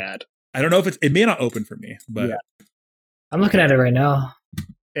they did. Bad. I don't know if it may not open for me, but I'm looking at it right now.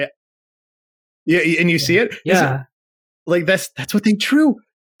 Yeah, and you see it? Yeah. Like that's what they drew.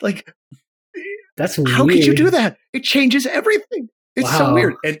 Like that's weird. How could you do that? It changes everything. It's so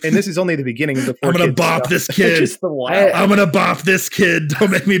weird. And this is only the beginning of the 4Kids. I'm going to bop this kid. I'm going to bop this kid.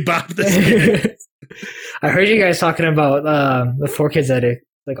 Don't make me bop this kid. I heard you guys talking about the 4Kids edit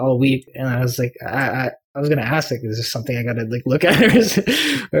like all week. And I was like, I was going to ask, like, is this something I got to like look at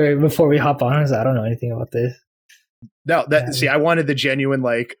or before we hop on? I was like, I don't know anything about this. No, see, I wanted the genuine,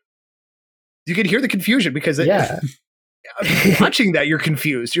 like, you could hear the confusion because watching that, you're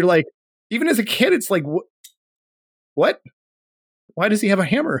confused. You're like, even as a kid, it's like, what? Why does he have a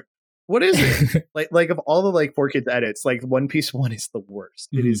hammer? What is it? like of all the like 4Kids edits, like One Piece 1 is the worst.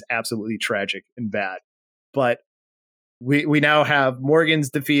 Mm-hmm. It is absolutely tragic and bad. But we now have Morgan's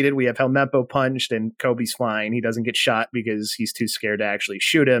defeated. We have Helmeppo punched, and Kobe's fine. He doesn't get shot because he's too scared to actually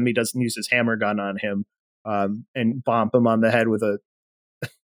shoot him. He doesn't use his hammer gun on him and bomb him on the head with a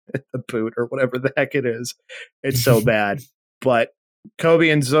boot or whatever the heck it is. It's so bad. But Kobe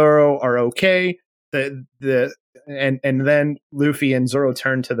and Zoro are okay. And then Luffy and Zoro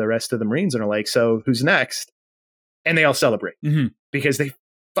turn to the rest of the Marines and are like, so who's next? And they all celebrate because they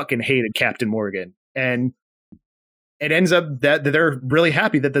fucking hated Captain Morgan. And it ends up that they're really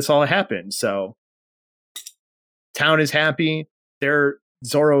happy that this all happened. So town is happy.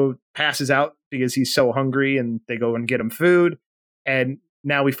 Zoro passes out because he's so hungry, and they go and get him food. And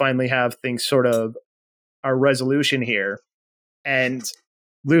now we finally have things sort of our resolution here. And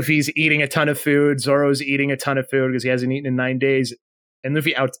Luffy's eating a ton of food. Zoro's eating a ton of food because he hasn't eaten in 9 days. And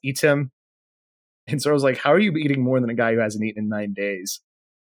Luffy out-eats him. And Zoro's like, how are you eating more than a guy who hasn't eaten in 9 days?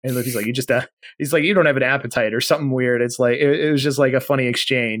 And Luffy's like, he's like, you don't have an appetite or something weird. It's like, it was just like a funny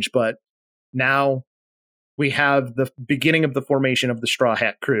exchange. But now we have the beginning of the formation of the Straw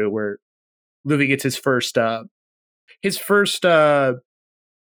Hat crew, where Luffy gets his first crewmate.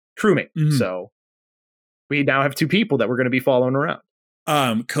 Mm-hmm. So we now have two people that we're going to be following around.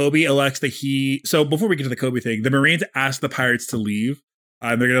 Kobe elects that so before we get to the Kobe thing, the Marines ask the pirates to leave.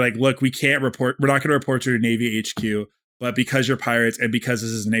 They're going to like, look, we're not going to report to your Navy HQ, but because you're pirates and because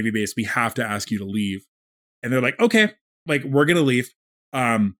this is a Navy base, we have to ask you to leave. And they're like, okay, like we're going to leave.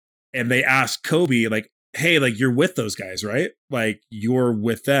 And they ask Kobe like, hey, like you're with those guys, right? Like you're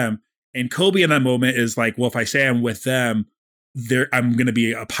with them. And Kobe in that moment is like, well, if I say I'm with them, I'm going to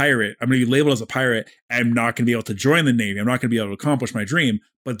be a pirate. I'm going to be labeled as a pirate. I'm not going to be able to join the Navy. I'm not going to be able to accomplish my dream,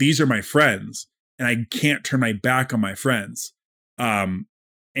 but these are my friends and I can't turn my back on my friends.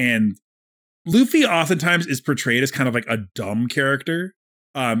 And Luffy oftentimes is portrayed as kind of like a dumb character,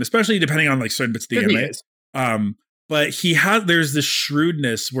 especially depending on like certain bits of the anime. But there's this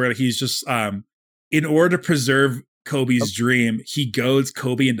shrewdness where he's just, in order to preserve Kobe's dream, he goads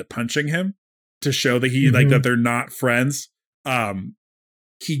Kobe into punching him to show that like that they're not friends.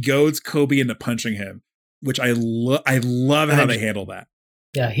 He goads Kobe into punching him, which I love how they handle that.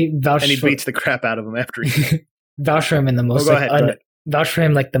 Yeah, he beats the crap out of him after he vouch for him in the most vouch for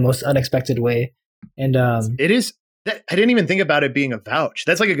him like the most unexpected way. And it is that I didn't even think about it being a vouch.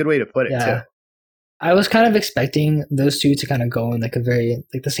 That's like a good way to put it too. I was kind of expecting those two to kind of go in like a very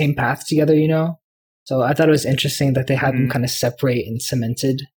like the same path together, you know. So I thought it was interesting that they had them kind of separate and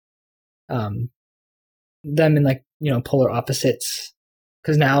cemented them in like polar opposites,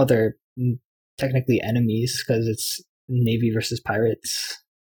 because now they're technically enemies because it's Navy versus pirates,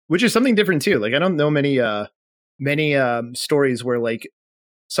 which is something different too. Like I don't know many stories where like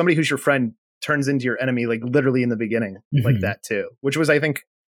somebody who's your friend turns into your enemy, like literally in the beginning, like that too, which was, I think,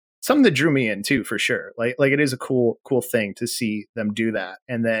 something that drew me in too, for sure. Like it is a cool thing to see them do that.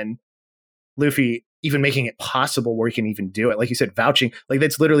 And then Luffy even making it possible where he can even do it. Like you said, vouching, like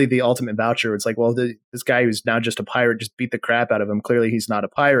that's literally the ultimate voucher. It's like, well, this guy who's now just a pirate just beat the crap out of him. Clearly he's not a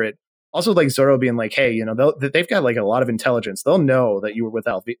pirate. Also, like Zoro being like, hey, they've got like a lot of intelligence. They'll know that you were with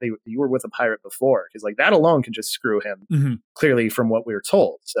you were with a pirate before, because like that alone can just screw him. Clearly, from what we were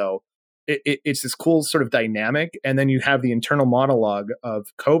told. So it's this cool sort of dynamic, and then you have the internal monologue of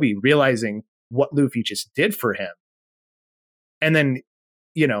Koby realizing what Luffy just did for him, and then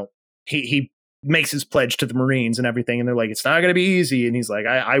he makes his pledge to the Marines and everything, and they're like, it's not going to be easy, and he's like,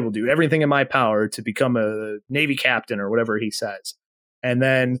 I will do everything in my power to become a Navy captain or whatever he says, and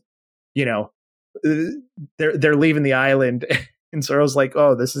then they're leaving the island, and Zoro's like,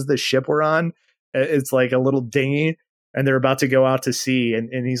 oh, this is the ship we're on. It's like a little dinghy, and they're about to go out to sea,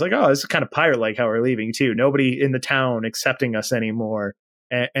 and he's like, oh, this is kind of pirate like how we're leaving too. Nobody in the town accepting us anymore.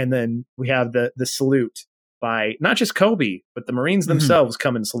 And then we have the salute by not just Koby, but the Marines themselves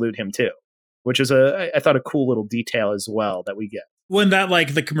come and salute him too, which is I thought a cool little detail as well that we get. When that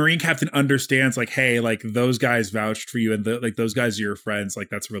like the Marine captain understands like, hey, like those guys vouched for you, and like those guys are your friends, like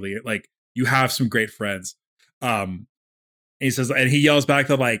that's really it. Like you have some great friends. And he says, and he yells back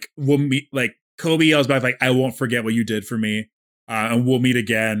that like we'll meet. Like Koby yells back like, I won't forget what you did for me, and we'll meet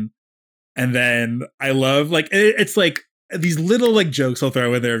again. And then I love like it's like these little like jokes I'll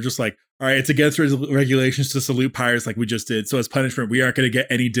throw in there, just like, all right, it's against regulations to salute pirates like we just did, so as punishment we aren't going to get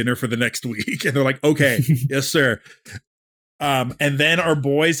any dinner for the next week. And they're like, okay, yes sir. And then our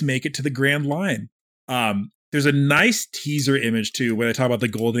boys make it to the Grand Line. There's a nice teaser image too, where they talk about the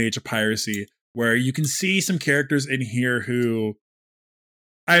golden age of piracy, where you can see some characters in here who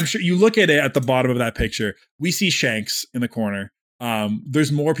I'm sure you look at it at the bottom of that picture. We see Shanks in the corner.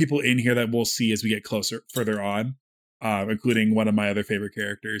 There's more people in here that we'll see as we get further on, including one of my other favorite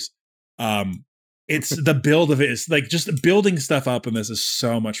characters. It's the build of it is like just building stuff up in this is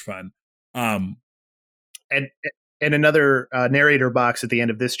so much fun. And another narrator box at the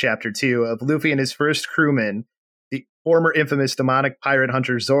end of this chapter, too, of Luffy and his first crewman, the former infamous demonic pirate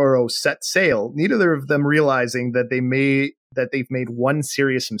hunter Zoro, set sail, neither of them realizing that they've made one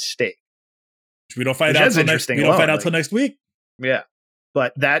serious mistake. Which we don't find out till next week. Yeah.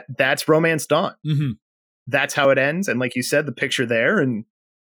 But that's Romance Dawn. That's how it ends. And like you said, the picture there, and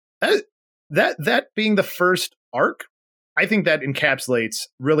that being the first arc, I think that encapsulates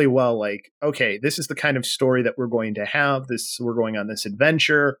really well, like, okay, this is the kind of story that we're going to have. We're going on this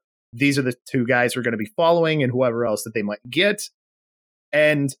adventure. These are the two guys we're going to be following, and whoever else that they might get.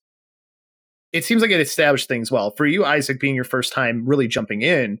 And it seems like it established things well. For you, Isaac, being your first time really jumping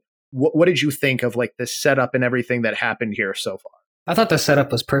in, what did you think of like the setup and everything that happened here so far? I thought the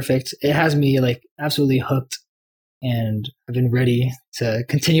setup was perfect. It has me like absolutely hooked, and I've been ready to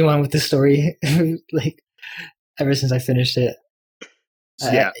continue on with the story. Like, ever since I finished it.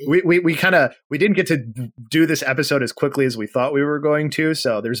 Yeah, we didn't get to do this episode as quickly as we thought we were going to,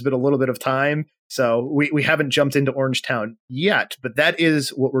 so there's been a little bit of time. So we haven't jumped into Orangetown yet, but that is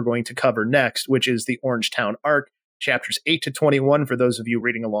what we're going to cover next, which is the Orangetown arc, chapters 8 to 21. For those of you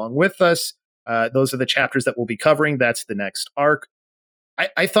reading along with us, those are the chapters that we'll be covering. That's the next arc.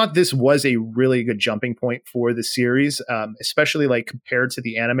 I thought this was a really good jumping point for the series, especially like compared to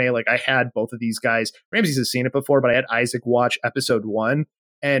the anime. Like I had both of these guys. Ramses has seen it before, but I had Isaac watch episode 1,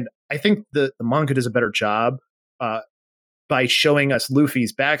 and I think the manga does a better job by showing us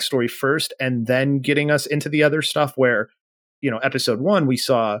Luffy's backstory first, and then getting us into the other stuff. Where episode 1 we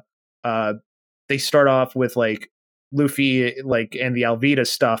saw they start off with like Luffy like and the Alvida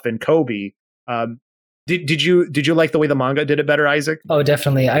stuff and Koby. Did you like the way the manga did it better, Isaac? Oh,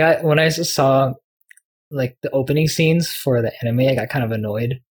 definitely. When I saw like the opening scenes for the anime, I got kind of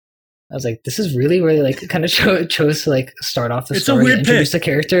annoyed. I was like, this is really like kind of chose to like start off the story and introduce the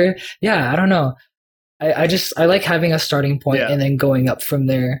character. Yeah, I don't know. I like having a starting point and then going up from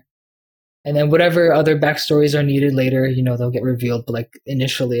there. And then whatever other backstories are needed later, they'll get revealed. But like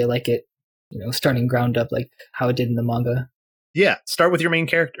initially, I like it, starting ground up, like how it did in the manga. Yeah, start with your main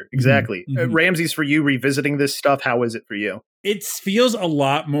character. Exactly. Ramses, for you revisiting this stuff, how is it for you? It feels a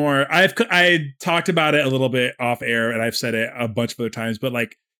lot more. I talked about it a little bit off air, and I've said it a bunch of other times, but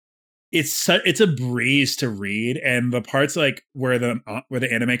like it's a breeze to read, and the parts like where the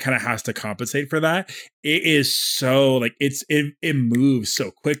anime kind of has to compensate for that, it is so like it moves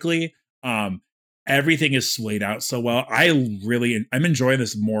so quickly. everything is splayed out so well. I'm enjoying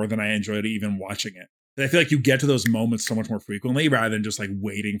this more than I enjoyed even watching it. I feel like you get to those moments so much more frequently rather than just like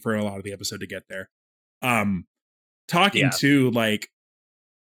waiting for a lot of the episode to get there. Talking to like,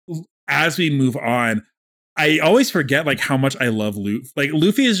 as we move on, I always forget like how much I love Luffy. Like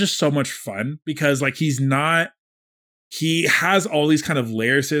Luffy is just so much fun because like he has all these kind of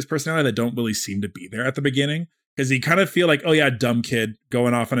layers to his personality that don't really seem to be there at the beginning. Because you kind of feel like, oh yeah, dumb kid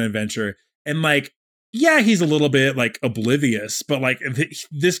going off on an adventure. And like, yeah, he's a little bit like oblivious, but like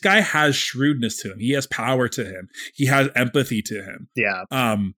this guy has shrewdness to him. He has power to him. He has empathy to him. Yeah.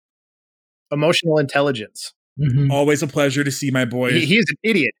 Emotional intelligence. Mm-hmm. Always a pleasure to see my boy. He is an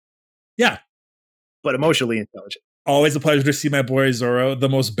idiot. Yeah. But emotionally intelligent. Always a pleasure to see my boy Zoro,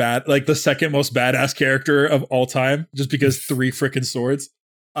 the second most badass character of all time, just because 3 freaking swords.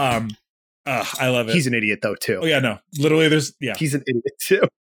 I love it. He's an idiot though too. Oh yeah, no, literally, he's an idiot too.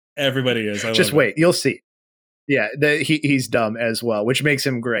 Everybody is. Just wait, you'll see. Yeah, he's dumb as well, which makes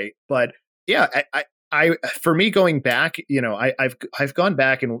him great. But yeah, I for me going back, I've gone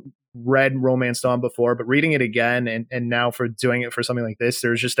back and read Romance Dawn before, but reading it again and now for doing it for something like this,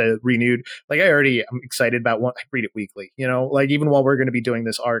 there's just a renewed, like I'm excited about I read it weekly, like even while we're going to be doing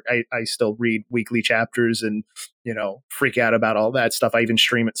this arc, I still read weekly chapters and, freak out about all that stuff. I even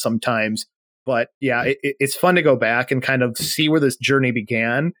stream it sometimes, but yeah, it's fun to go back and kind of see where this journey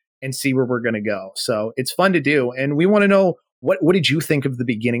began and see where we're going to go. So it's fun to do. And we want to know, what did you think of the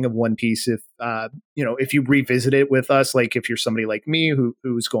beginning of One Piece? If you revisit it with us, like if you're somebody like me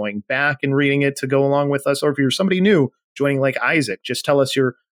who's going back and reading it to go along with us, or if you're somebody new joining like Isaac, just tell us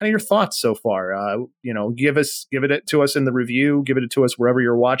your thoughts so far. Give it to us in the review, give it to us wherever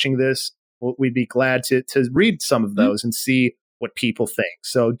you're watching this. We'd be glad to read some of those and see what people think.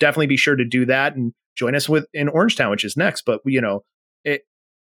 So definitely be sure to do that and join us in Orangetown, which is next. But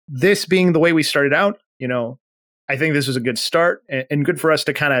this being the way we started out, I think this was a good start and good for us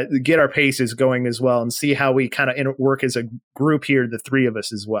to kind of get our paces going as well and see how we kind of work as a group here, the 3 of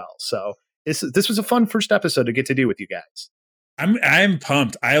us as well. So this was a fun first episode to get to do with you guys. I'm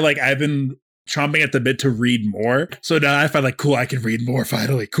pumped. I've been chomping at the bit to read more. So now I find like, cool, I can read more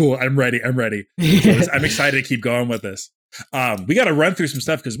finally. Cool. I'm ready. So I'm excited to keep going with this. We got to run through some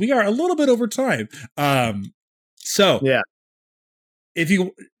stuff because we are a little bit over time. So yeah, if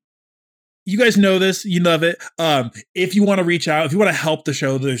you guys know this, you love it. If you want to reach out, if you want to help the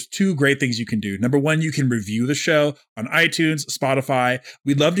show, there's 2 great things you can do. Number 1, you can review the show on iTunes, Spotify.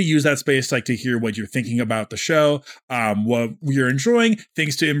 We'd love to use that space to hear what you're thinking about the show, what you're enjoying,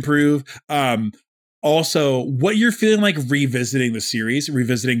 things to improve. Also, what you're feeling like revisiting the series,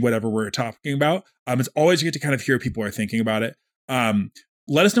 revisiting whatever we're talking about. It's always good to kind of hear what people are thinking about it.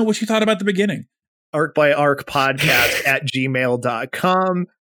 Let us know what you thought about the beginning. Arc by Arc podcast at gmail.com.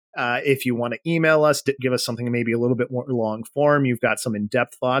 If you want to email us, give us something maybe a little bit more long form. You've got some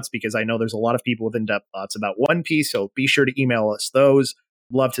in-depth thoughts, because I know there's a lot of people with in-depth thoughts about One Piece. So be sure to email us those.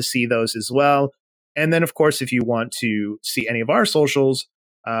 Love to see those as well. And then, of course, if you want to see any of our socials,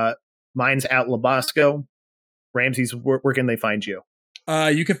 mine's at Labasco. Ramses, where can they find you?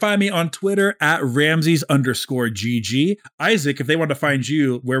 You can find me on Twitter at Ramses_GG. Isaac, if they want to find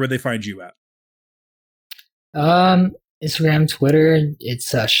you, where would they find you at? Instagram, Twitter,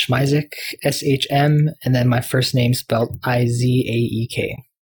 it's Shmizek, SHM, and then my first name spelled IZAEK.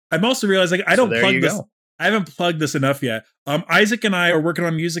 I'm also realizing I don't plug this. I haven't plugged this enough yet. Isaac and I are working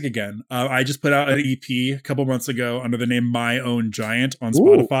on music again. I just put out an EP a couple months ago under the name My Own Giant on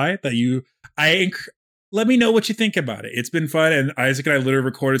Spotify. Let me know what you think about it. It's been fun, and Isaac and I literally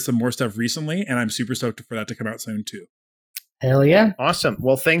recorded some more stuff recently, and I'm super stoked for that to come out soon too. Hell yeah. Awesome.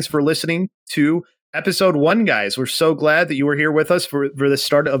 Well, thanks for listening to episode 1, guys. We're so glad that you were here with us for the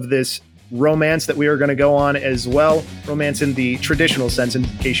start of this romance that we are going to go on as well. Romance in the traditional sense, in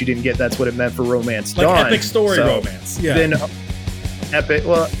case you didn't get that's what it meant for Romance Dawn. Like epic story romance. Yeah. Then epic.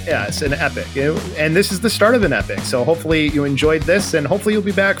 Well, yeah, it's an epic. And this is the start of an epic. So hopefully you enjoyed this, and hopefully you'll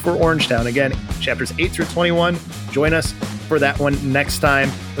be back for Orangetown. Again, chapters 8 through 21. Join us for that one next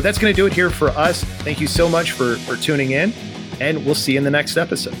time. But that's going to do it here for us. Thank you so much for tuning in, and we'll see you in the next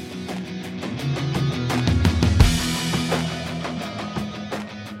episode.